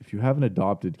cheating. If you have an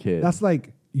adopted kid. That's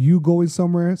like you going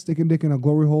somewhere, sticking dick in a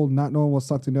glory hole, not knowing what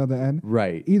sucked in the other end.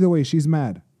 Right. Either way, she's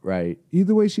mad. Right.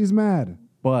 Either way, she's mad.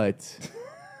 But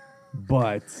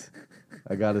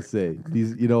I gotta say,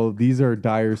 these are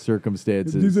dire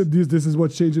circumstances. This is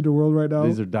what's changing the world right now.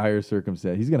 These are dire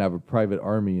circumstances. He's gonna have a private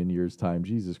army in years' time.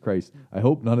 Jesus Christ! I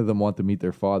hope none of them want to meet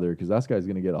their father because that guy's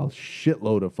gonna get a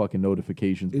shitload of fucking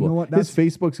notifications. You know what? His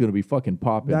Facebook's gonna be fucking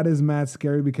popping. That is mad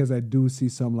scary because I do see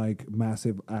some like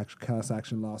massive class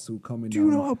action lawsuit coming. Do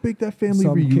you know how big that family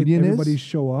reunion is? Everybody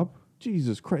show up.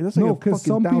 Jesus Christ! That's like a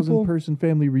fucking 1,000-person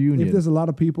family reunion. If there's a lot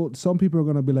of people, some people are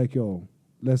gonna be like, "Yo,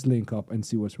 let's link up and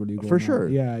see what's really going on." For sure.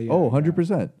 Yeah. Oh,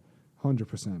 100%.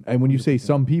 100%. And when you say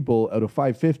some people out of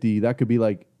 550, that could be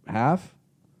like half.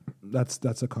 That's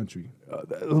a country.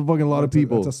 That's a fucking lot of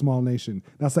people. That's a small nation.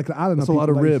 That's like the island. That's a lot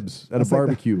of ribs at a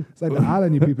barbecue. It's like the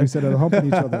island you people said are humping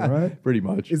each other, right? Pretty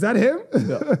much. Is that him?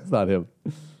 No, it's not him.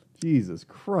 Jesus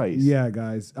Christ. Yeah,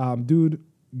 guys. Dude,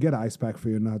 get an ice pack for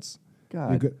your nuts.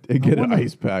 God, get an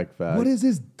ice pack, fat. What is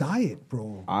his diet,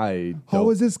 bro? How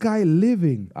is this guy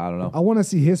living? I don't know. I want to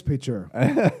see his picture.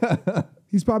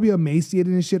 He's probably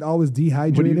emaciated and shit, always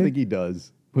dehydrated. What do you think he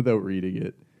does without reading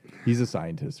it? He's a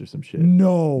scientist or some shit.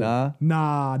 No.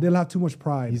 Nah. They'll have too much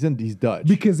pride. He's Dutch.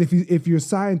 Because if you're a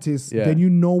scientist, then you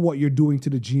know what you're doing to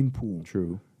the gene pool.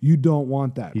 True. You don't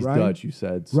want that, He's right? Dutch, you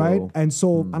said. So. Right? And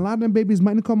so a lot of them babies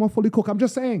might not come out fully cooked. I'm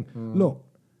just saying, look,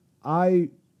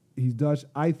 he's Dutch.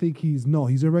 I think he's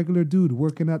a regular dude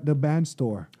working at the band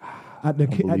store. At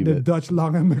the Dutch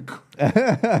Long and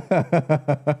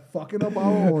fucking up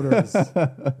our orders.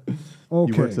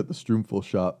 Okay. He works at the Stroomful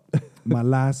shop. My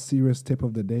last serious tip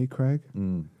of the day, Craig.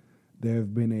 There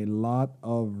have been a lot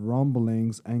of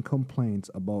rumblings and complaints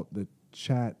about the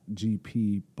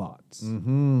ChatGPT bots,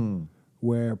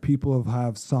 where people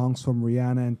have songs from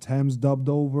Rihanna and Thames dubbed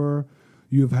over.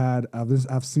 You've had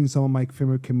I've seen some of my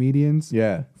favorite comedians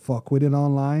fuck with it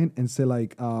online and say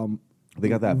like they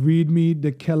got that read me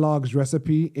the Kellogg's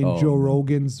recipe in Joe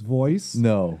Rogan's voice.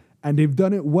 No. And they've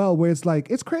done it well where it's like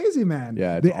it's crazy, man.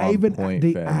 Yeah, it's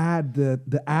they add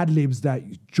the ad libs that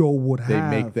Joe would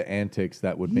have. They make the antics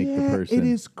that would make the person. It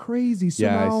is crazy. So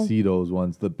I see those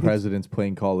ones. The president's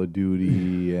playing Call of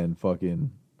Duty and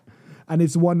fucking. And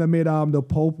it's one that made the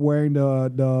Pope wearing the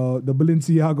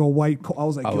Balenciaga white coat. I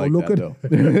was like, yo, look at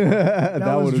that.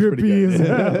 that was drippy as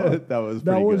hell.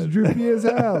 That was drippy as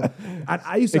hell. And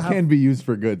I used to can be used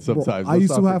for good sometimes. I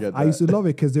used to love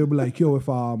it because they would be like, yo,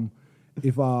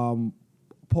 if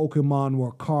Pokemon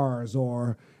were cars,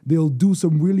 or they'll do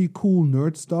some really cool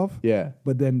nerd stuff. Yeah.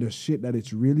 But then the shit that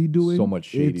it's really doing, So much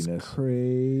shadiness. It's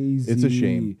crazy. It's a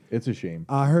shame. It's a shame.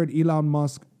 I heard Elon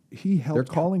Musk, he helped. They're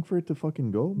calling for it to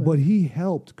fucking go, man. But he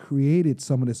helped created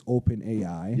some of this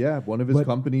OpenAI. Yeah, one of his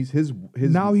companies, his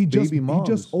now he baby moms.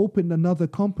 he just opened another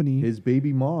company. His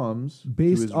baby moms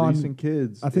based to his on recent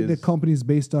kids. I think the company is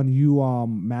based on you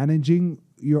managing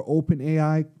your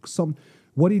OpenAI.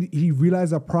 He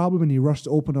realized a problem and he rushed to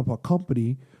open up a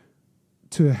company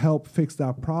to help fix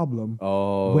that problem.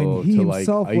 Oh, when he to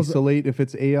himself like isolate if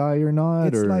it's AI or not.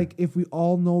 It's or like if we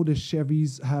all know the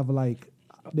Chevys have like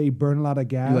they burn a lot of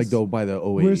gas. like they'll buy the 08.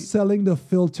 We're selling the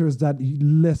filters that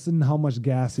lessen how much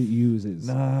gas it uses.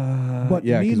 Nah. But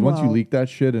yeah, because once you meanwhile, leak that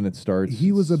shit and it starts,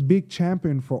 he was a big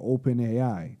champion for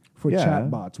OpenAI for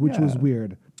chatbots, which was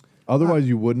weird. Otherwise,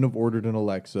 you wouldn't have ordered an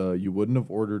Alexa. You wouldn't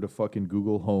have ordered a fucking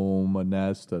Google Home, a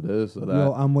Nest, a this, a that.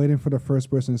 Yo, I'm waiting for the first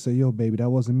person to say, "Yo, baby, that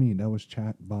wasn't me. That was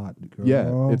chatbot, girl."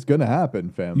 Yeah, it's gonna happen,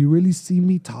 fam. You really see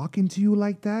me talking to you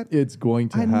like that? It's going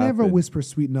to I happen. never whisper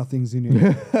sweet nothings in your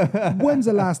ear. When's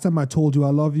the last time I told you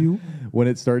I love you? When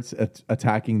it starts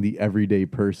attacking the everyday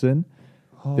person.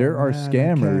 Oh, there are man, I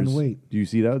scammers. can't wait. Do you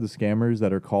see that? The scammers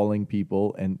that are calling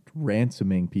people and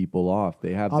ransoming people off.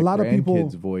 They have A the lot of people,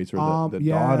 grandkid's voice or the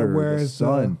daughter or the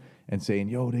son and saying,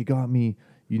 yo, they got me.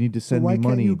 You need to send me money. Why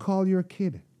can't you call your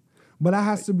kid? But that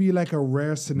has to be like a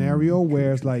rare scenario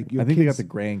where it's like your I think kids, they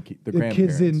got the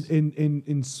kids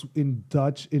grandparents. in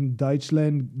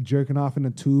Deutschland jerking off in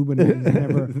a tube and they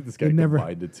never This guy they never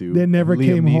combined the two. they never Liam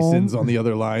came Neeson's home. on the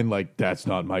other line like, that's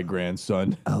not my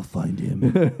grandson. I'll find him.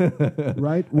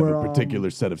 Right? I have a particular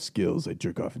set of skills. I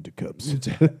jerk off into cups.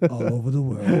 all over the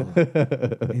world.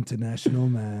 International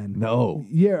man. No.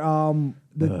 Yeah,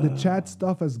 the chat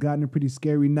stuff has gotten pretty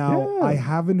scary. Now, Yeah. I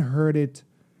haven't heard it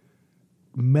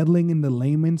meddling in the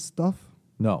layman stuff.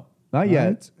 No. Not yet.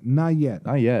 Right? Not yet.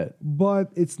 Not yet. But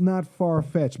it's not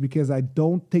far-fetched because I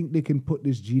don't think they can put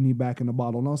this genie back in the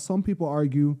bottle. Now, some people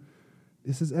argue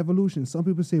this is evolution. Some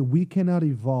people say we cannot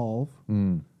evolve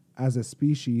as a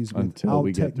species Until without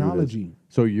we get technology. through this.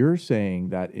 So you're saying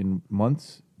that in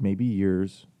months, maybe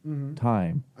years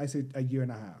time, I say a year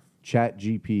and a half.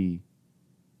 ChatGPT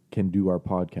can do our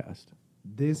podcast.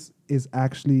 This is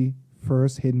actually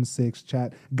first hidden six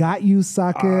chat. Got you,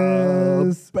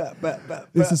 suckers.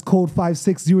 This is code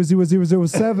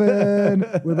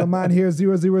 5600007 with a man here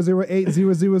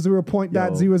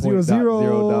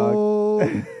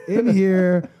 0008000.000 in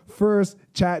here. First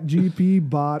chat GP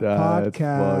bot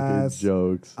podcast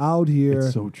jokes out here.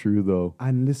 It's so true though.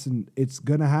 And listen, it's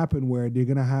gonna happen where they're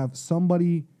gonna have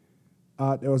somebody.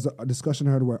 There was a discussion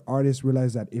I heard where artists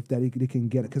realized that if they can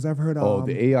get it, because I've heard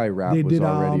the AI rap was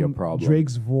already a problem.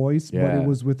 Drake's voice, but it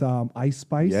was with Ice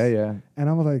Spice. Yeah. And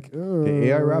I was like, The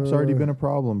AI rap's already been a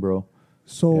problem, bro.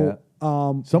 So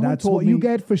that's what you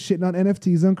get for shitting on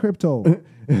NFTs and crypto.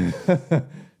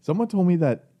 Someone told me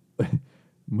that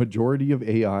majority of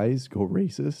AIs go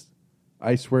racist.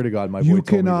 I swear to God, my boy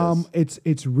told me this.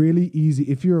 It's really easy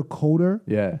if you're a coder.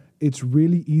 Yeah, it's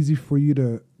really easy for you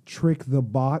to trick the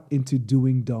bot into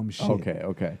doing dumb shit.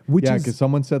 Okay. Because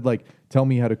someone said like, "Tell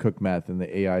me how to cook meth," and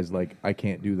the AI's like, "I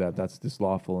can't do that. That's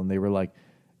dislawful." And they were like,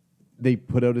 they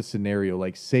put out a scenario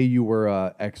like, say you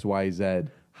were XYZ.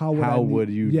 How would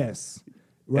you? Yes.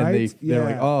 Right? And they're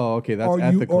like, oh, okay, that's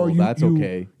ethical. That's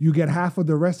okay. You get half of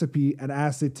the recipe and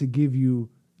ask it to give you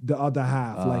the other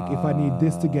half. Like, if I need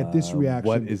this to get this reaction.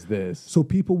 What is this? So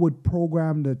people would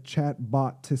program the chat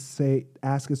bot to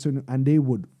ask a certain, and they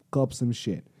would fuck up some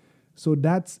shit. So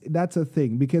that's a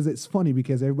thing, because it's funny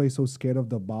because everybody's so scared of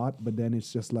the bot, but then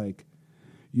it's just like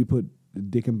you put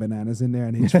dick and bananas in there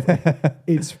and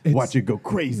it's watch it go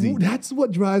crazy. That's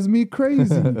what drives me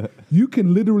crazy. You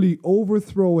can literally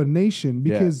overthrow a nation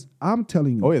because I'm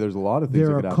telling you. Oh yeah, there's a lot of things.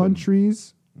 There are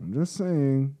countries. I'm just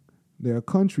saying. There are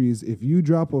countries. If you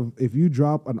drop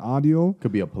an audio,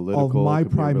 could be a political of my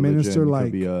prime minister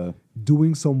like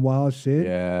doing some wild shit.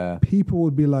 Yeah, people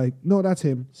would be like, "No, that's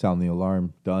him." Sound the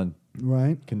alarm. Done.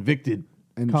 Right. Convicted.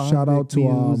 And shout out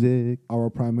to our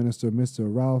prime minister,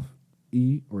 Mr. Ralph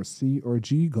E. or C. or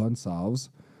G. Gonsalves,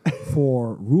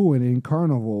 for ruining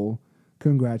Carnival.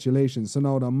 Congratulations. So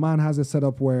now the man has it set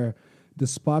up where the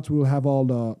spots will have all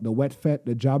the wet fet,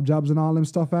 the jobs and all them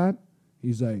stuff at.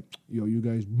 He's like, yo, you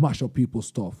guys mash up people's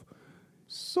stuff.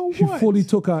 So what? He fully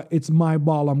took it's my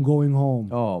ball, I'm going home.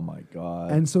 Oh my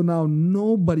God. And so now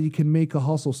nobody can make a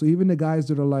hustle. So even the guys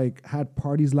that are like had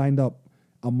parties lined up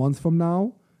a month from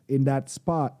now in that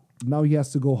spot, now he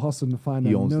has to go hustle and find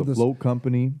He owns the float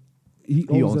company. He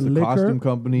owns the liquor, costume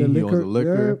company. He owns the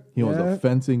liquor. He owns a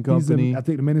fencing company. I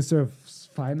think the minister of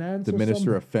finance. The or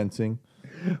minister of something. fencing.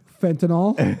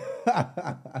 Fentanyl.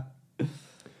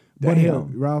 But here,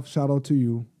 Damn. Ralph, shout out to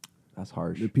you. That's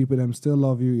harsh. The people them still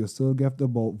love you. You still get the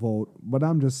vote. But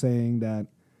I'm just saying that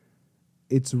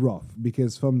it's rough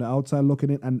because from the outside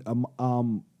looking at it, and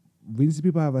Vinci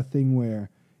people have a thing where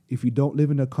if you don't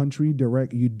live in the country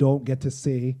direct, you don't get to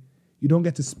speak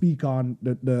on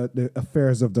the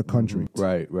affairs of the country.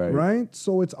 Right.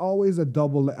 So it's always a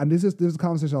double. And this is a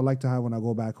conversation I like to have when I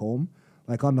go back home,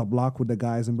 like on the block with the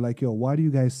guys, and be like, yo, why do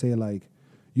you guys say like,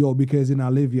 yo, because in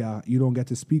Olivia you don't get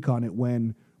to speak on it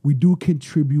when we do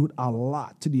contribute a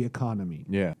lot to the economy.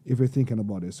 Yeah. If you're thinking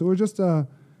about it, so it's just a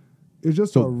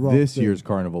So rough this thing. year's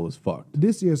carnival is fucked.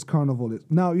 This year's carnival is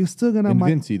now you're still gonna In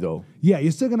Vinci though. yeah,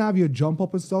 you're still gonna have your jump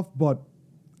up and stuff, but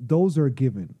those are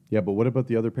given. Yeah, but what about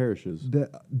the other parishes?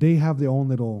 They have their own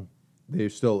little. They're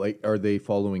still like, are they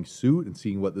following suit and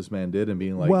seeing what this man did and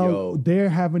being like, well, yo, they're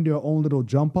having their own little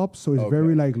jump up, so it's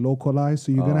very like localized.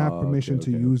 So you're gonna have permission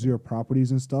to use your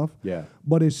properties and stuff. Yeah.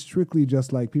 But it's strictly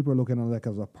just like people are looking at it like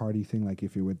as a party thing. Like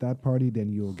if you're with that party,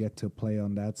 then you'll get to play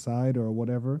on that side or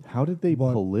whatever. how did they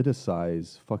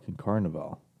politicize fucking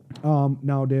carnival?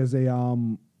 Now there's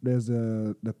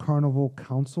the Carnival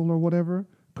Council or whatever.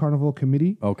 Carnival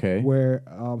Committee. Okay. Where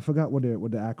I forgot what the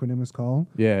acronym is called.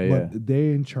 Yeah, But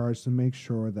they're in charge to make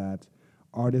sure that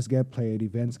artists get played,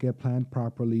 events get planned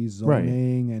properly,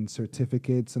 zoning and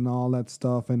certificates and all that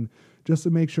stuff, and just to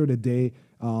make sure that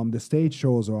the stage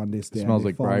shows are on this day. Smells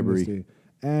like bribery.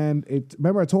 And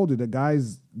remember I told you the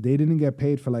guys, they didn't get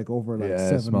paid for like over like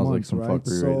 7 months, it smells like some right?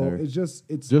 fuckery So right there.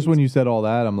 it's Just when you said all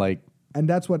that, I'm like, and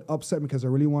that's what upset me because I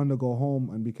really wanted to go home,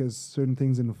 and because certain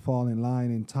things didn't fall in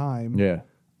line in time. yeah.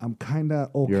 I'm kind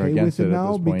of You're okay against with it it at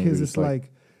now this point. because You're it's just like-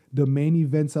 like the main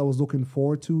events I was looking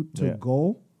forward to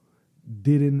go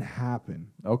didn't happen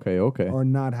Okay. or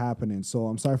not happening. So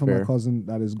I'm sorry for Fair. my cousin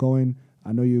that is going.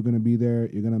 I know you're going to be there.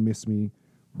 You're going to miss me,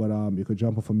 but you could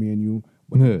jump up for me and you.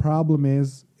 But the problem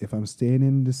is if I'm staying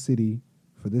in the city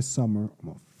for this summer, I'm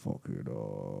going to fuck it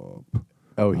up.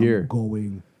 Oh, here. I'm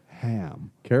going ham.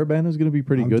 Caravana's going to be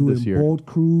pretty I'm good doing this year. boat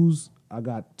cruise. I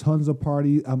got tons of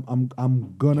parties. I'm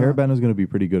gonna. Caravana's going to be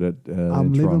pretty good at I'm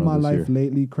in living Toronto my this life year.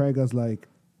 lately. Craig is like,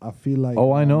 I feel like.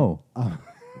 Oh, I know.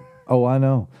 Oh, I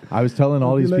know. I was telling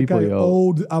all I feel these like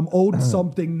people, I'm owed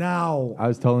something now.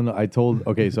 I told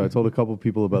a couple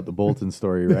people about the Bolton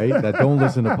story, right? That don't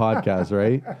listen to podcasts,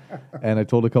 right? And I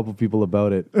told a couple people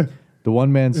about it. The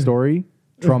one man story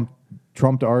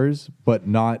trumped ours, but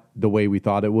not the way we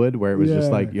thought it would, where it was just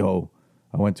Yeah. like, yo,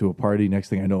 I went to a party. Next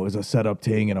thing I know, it was a setup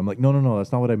ting. And I'm like, no,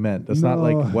 that's not what I meant. That's not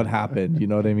like what happened. You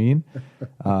know what I mean?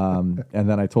 And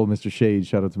then I told Mr. Shades,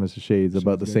 shout out to Mr. Shades,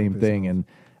 about the same thing. And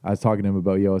I was talking to him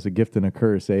about, yo, it's a gift and a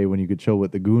curse, when you could chill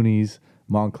with the Goonies,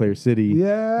 Montclair City.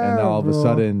 Yeah, And now all of a bro.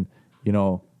 sudden,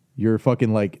 you're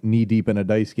fucking like knee deep in a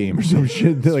dice game or some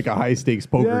shit, like a high stakes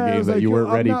poker game it's that like, you yo, weren't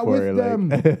I'm ready not for. with them.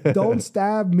 Like, Don't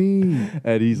stab me.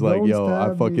 and he's like, Don't yo, I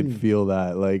stab fucking me. feel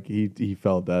that. Like he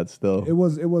felt that still. It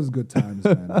was good times,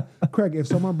 man. Craig, if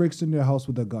someone breaks into your house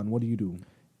with a gun, what do you do?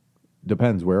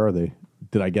 Depends. Where are they?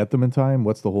 Did I get them in time?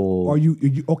 What's the whole? Are you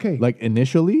okay? like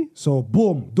initially? So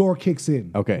boom, door kicks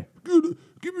in. Okay.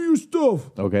 Give me your stuff.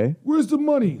 Okay. Where's the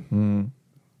money?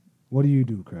 What do you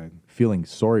do, Craig? Feeling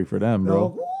sorry for them,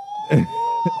 bro. Oh,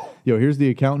 Yo, here's the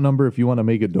account number if you want to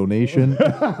make a donation.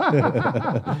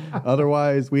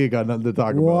 Otherwise, we ain't got nothing to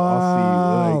talk about. wow.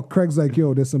 I'll see you. Craig's like,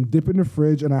 yo, there's some dip in the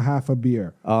fridge and a half a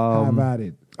beer. Have at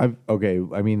it. Okay.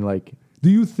 I mean, like, Do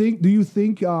you think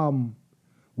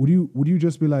would you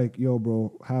just be like, yo,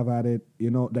 bro, have at it,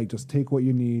 like just take what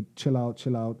you need, chill out.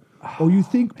 Or you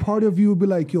think part of you would be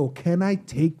like, yo, can I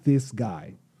take this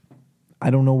guy? I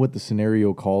don't know what the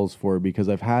scenario calls for because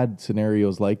I've had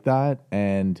scenarios like that,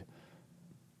 and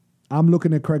I'm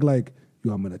looking at Craig like,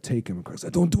 yo, I'm gonna take him. And Craig's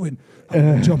like, don't do it.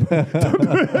 I'm gonna jump.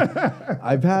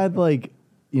 I've had like,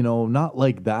 not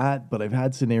like that, but I've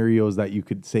had scenarios that you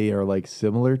could say are like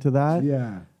similar to that.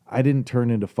 Yeah. I didn't turn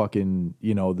into fucking,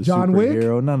 the John Wick?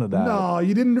 superhero, none of that. No,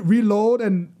 you didn't reload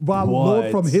and load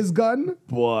What? from his gun?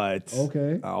 But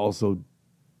Okay. I also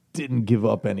didn't give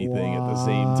up anything at the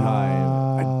same time.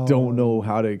 I don't know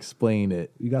how to explain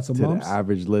it You got some to lumps? the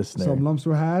average listener. Some lumps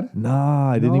were had?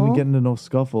 Nah, I didn't even No? get into no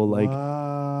scuffle. Like,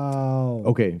 Wow.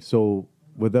 okay, so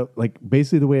without like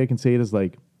basically the way I can say it is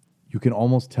like you can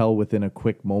almost tell within a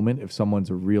quick moment if someone's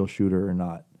a real shooter or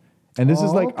not. And this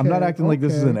is like I'm not Okay, acting like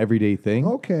this is okay. an everyday thing.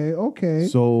 Okay.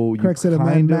 So Craig said you a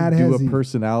man kind mad of do hezzy. a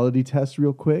personality test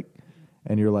real quick,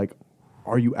 and you're like,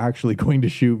 are you actually going to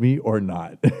shoot me or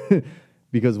not?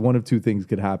 Because one of two things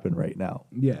could happen right now.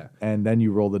 Yeah. And then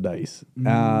you roll the dice.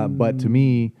 But to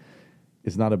me,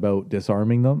 it's not about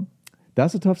disarming them.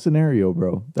 That's a tough scenario,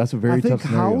 bro. That's a very I think tough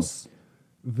scenario. house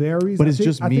varies. But it's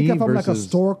just I me think if I'm like a versus-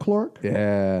 store clerk,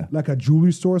 Yeah. like a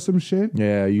jewelry store, or some shit.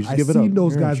 Yeah, you just I've give it up. seen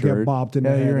those You're guys insured. get bopped in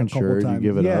Yeah, the head you're a couple insured. times. You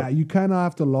give it yeah, up. you kind of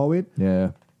have to low it.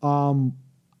 Yeah.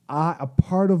 A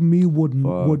part of me would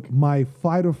Fuck. my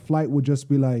fight or flight would just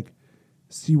be like,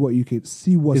 see what you can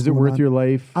see. What's Is it going worth on. your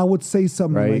life? I would say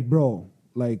something Right? like, bro,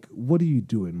 like, what are you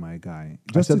doing, my guy?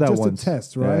 I said that just once. to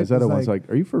test, Yeah, right? I said It's it once. Like,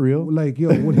 are you for real? like, yo,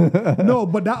 no,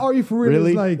 but that are you for real?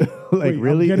 Really? Is like, Like, wait,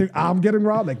 really? I'm getting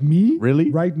robbed, like me, Really?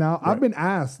 right now. Right. I've been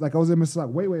asked, like, I was in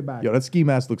Mississauga way back. Yo, that ski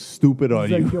mask looks stupid on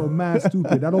It's you. like, yo, man,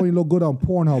 stupid. That only look good on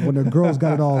Pornhub when the girls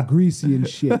got it all greasy and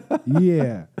shit.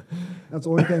 Yeah, that's the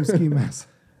only time ski mask.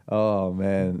 Oh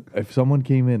man, if someone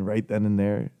came in right then and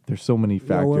there, there's so many Yeah,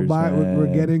 factors. we're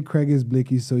man. getting Craig's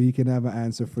Blicky so he can have an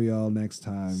answer for y'all next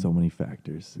time. so many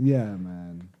factors. Yeah,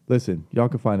 man. Listen, y'all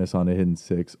can find us on the Hidden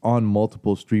Six on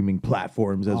multiple streaming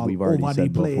platforms, as All we've already over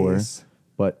said the before. place.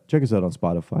 But check us out on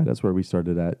Spotify. That's where we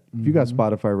started at. If you got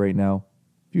Spotify right now,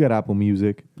 if you got Apple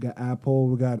Music, We got Apple,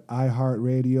 we got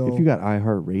iHeartRadio. if you got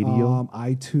iHeartRadio,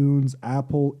 iTunes,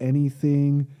 Apple,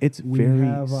 anything. It's we very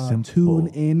have, simple. Tune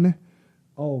in.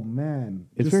 Oh man,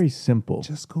 it's very simple.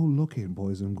 Just go looking,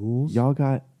 boys and ghouls. Y'all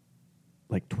got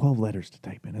like 12 letters to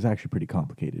type in. It's actually pretty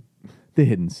complicated. The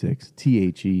Hidden Six.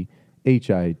 THEHIDDENSIX.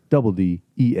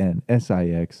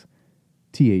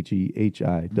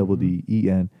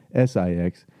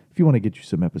 THEHIDDENSIX. If you want to get you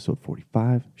some episode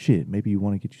 45, shit, maybe you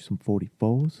want to get you some 44s.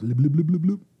 Bloop, bloop, bloop, bloop,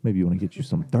 bloop. Maybe you want to get you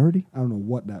some 30. I don't know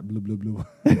what that blue blue blue.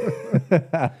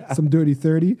 Some dirty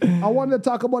 30. I wanted to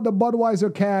talk about the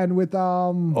Budweiser can with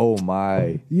Oh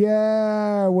my.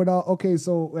 yeah, with okay,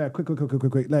 so yeah, quick.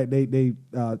 Like they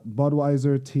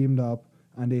Budweiser teamed up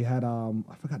and they had I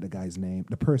forgot the guy's name,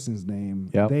 the person's name,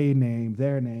 Yep.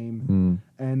 their name,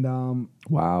 and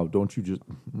Wow, don't you just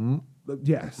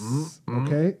yes,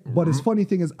 okay. But his funny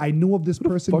thing is, I knew of this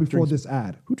person fuck before drinks- this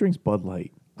ad. who drinks Bud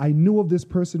Light? I knew of this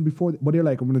person before, but they're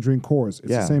like, I'm gonna drink Coors.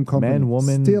 It's Yeah, the same company. man,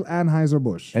 woman. Still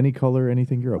Anheuser-Busch. Any color,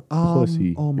 anything, you're a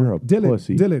pussy. Oh my, You're a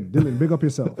pussy. Dylan, big up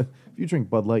yourself. If you drink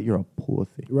Bud Light, you're a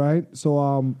pussy. Right?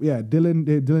 So yeah, Dylan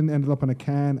ended up in a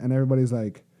can, and everybody's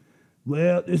like,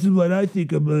 "Well, this is what I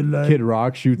think about life." Kid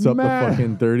Rock shoots up Man. the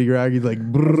fucking 30 rag. He's like,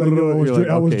 like, yo, I was you're drink-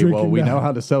 I was okay, well, drinking we that. know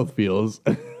how the South feels.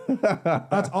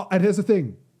 That's all. And here's the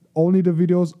thing: only the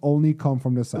videos only come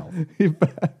from the South.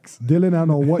 Facts. Dylan, I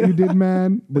know what you did,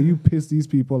 man, but you pissed these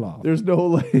people off. There's no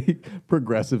like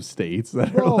progressive states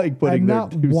that Bro, are like putting and their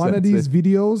not 2 one of cents these in.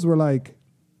 videos were like,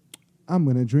 "I'm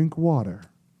gonna drink water."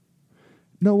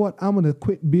 You know what? I'm gonna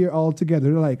quit beer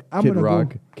altogether. They're like, "I'm Kid gonna Rock.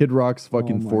 go." Kid Rock's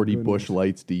fucking my 40 goodness. bush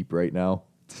lights deep right now.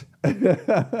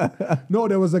 No,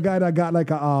 there was a guy that got like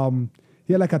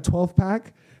he had like a 12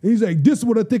 pack. And he's like, "This is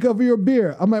what I think of your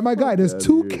beer." I'm like, "My guy, there's outta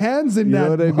 2 here. cans in You that." know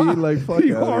what I mean? box." Like, fuck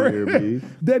You outta here, already- B.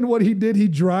 Then what he did, he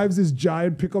drives his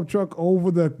giant pickup truck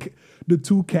over the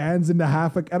 2 cans in the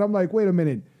half. And I'm like, "Wait a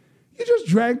minute, you just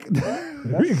drank."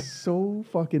 That's so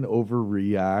fucking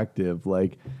overreactive.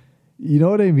 Like, you know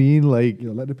what I mean? Like,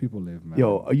 Yo, let the people live, man.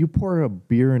 yo, you pour a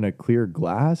beer in a clear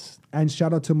glass? And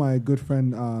shout out to my good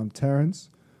friend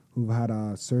Terrence, who had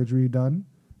surgery done,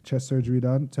 chest surgery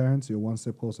done. Terrence, you're one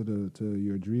step closer to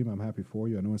your dream. I'm happy for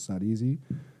you. I know it's not easy.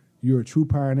 You're a true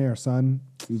pioneer, son.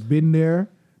 You've been there.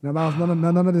 Now that was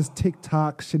none of this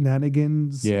TikTok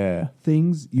shenanigans Yeah.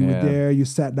 things. You Yeah. were there. You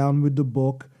sat down with the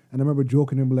book. And I remember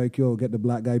joking him like, "Yo, get the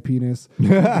black guy penis."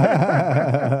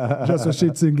 Just for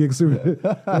shits and gigs,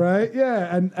 right?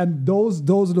 Yeah, and those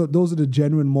are the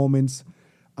genuine moments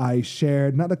I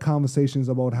shared. Not the conversations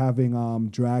about having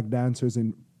drag dancers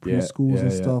in Yeah, preschools yeah,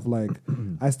 and yeah. stuff. Like,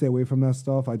 I stay away from that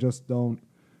stuff. I just don't.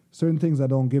 Certain things I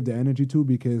don't give the energy to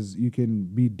because you can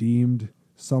be deemed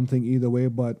something either way.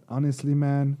 But honestly,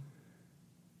 man,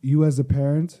 you as a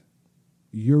parent,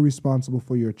 you're responsible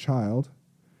for your child.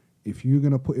 If you're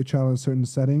gonna put your child in a certain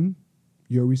setting,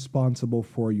 you're responsible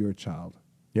for your child.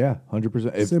 Yeah,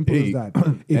 100%. Simple as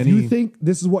that. If you think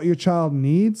this is what your child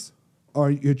needs,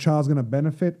 or your child's gonna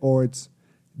benefit, or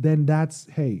then that's,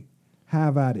 hey,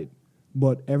 have at it.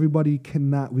 But everybody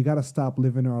cannot. We gotta stop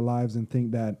living our lives and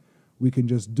think that we can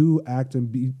just act,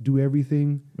 and do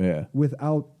everything Yeah.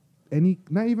 without any,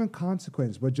 not even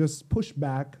consequence, but just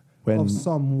pushback When- of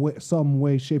some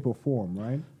way, shape, or form,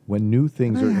 right? when new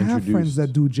things And are I have introduced, friends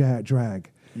that do drag.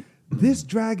 This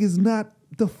drag is not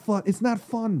the fun. It's not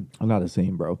fun. I'm not the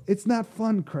same, bro. It's not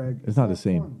fun, Craig. It's not the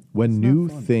same. fun. When It's new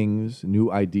not fun. things, new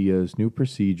ideas, new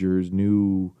procedures,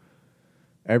 new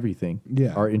everything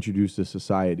Yeah. are introduced to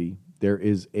society, there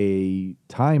is a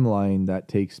timeline that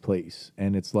takes place.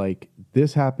 And it's like,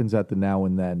 this happens at the now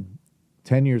and then.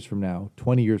 10 years from now,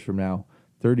 20 years from now,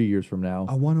 30 years from now,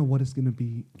 I wonder what it's gonna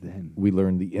be then. we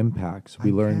learn the impacts,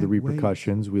 we learn the can't wait.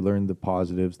 repercussions, we learn the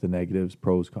positives, the negatives,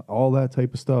 pros, cons, all that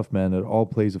type of stuff, man. It all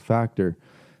plays a factor.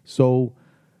 So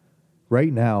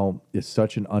right now is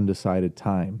such an undecided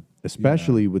time,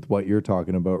 especially with what you're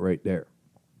talking about right there.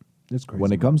 It's crazy.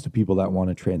 When it comes to people that want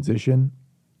to transition,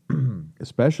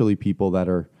 especially people that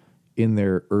are in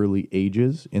their early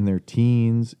ages, in their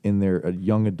teens, in their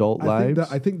young adult lives.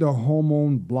 I think the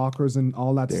hormone blockers and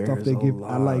all that stuff There's they a give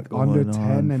lot are like going under on,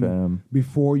 10 and fam.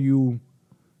 before you.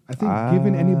 I think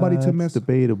giving anybody to It's mess.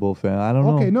 debatable, fam. I don't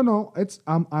know. Okay, no, it's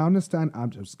I understand. I'm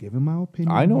just giving my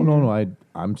opinion. I don't here. know.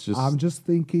 I'm just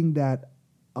thinking that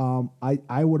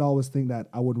I would always think that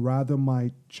I would rather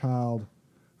my child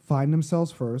find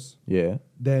themselves first. Yeah.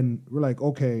 Then we're like,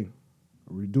 okay,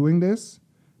 are we doing this?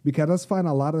 Because I just find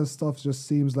a lot of stuff just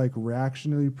seems like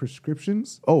reactionary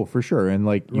prescriptions. Oh, for sure. And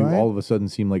like you Right? all of a sudden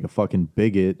seem like a fucking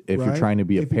biget if you're right? trying to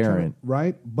be a If you're trying- parent.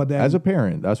 right? But then As a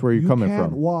parent, that's where you're you coming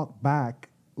can't from. walk back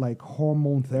like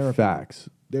hormone therapy. Facts.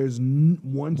 There's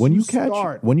once When you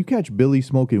you catch Billy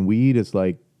smoking weed, it's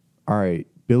like, all right,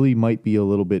 Billy might be a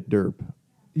little bit derp.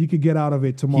 you could get out of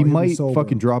it tomorrow. He He'll be might sober.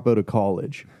 fucking drop out of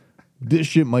college. This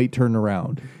shit might turn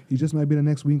around. He just might be the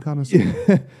next weed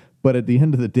connoisseur. But at the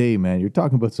end of the day, man, you're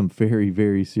talking about some very,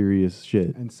 very serious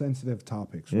shit. And sensitive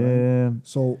topics, right? Yeah.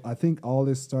 So I think all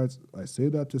this starts. I say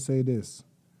that to say this: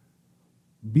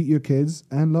 beat your kids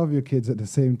and love your kids at the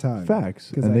same time.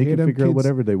 Facts. 'Cause And I they hear can them figure out kids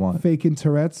whatever they want. Faking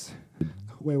Tourette's.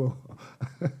 Wait.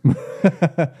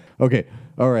 Okay.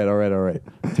 All right.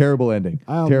 Terrible ending.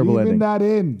 I'm Terrible leaving ending. that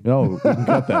in. No, we can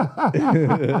cut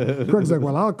that. Craig's like,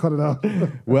 well, I'll cut it out.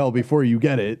 Well, before you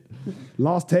get it,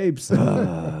 Lost tapes.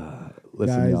 listen,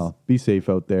 Guys, y'all, be safe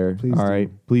out there. please All do.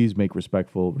 right. Please make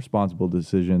respectful, responsible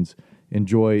decisions.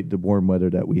 Enjoy the warm weather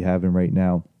that we have in right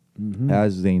now. Mm-hmm.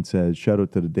 As Zane says, shout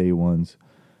out to the day ones.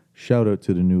 Shout out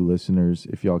to the new listeners.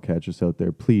 If y'all catch us out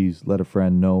there, please let a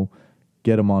friend know.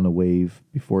 Get them on a wave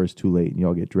before it's too late and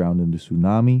y'all get drowned in the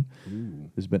tsunami.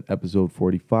 This has been episode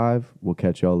 45. We'll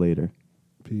catch y'all later.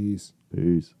 Peace.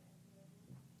 Peace.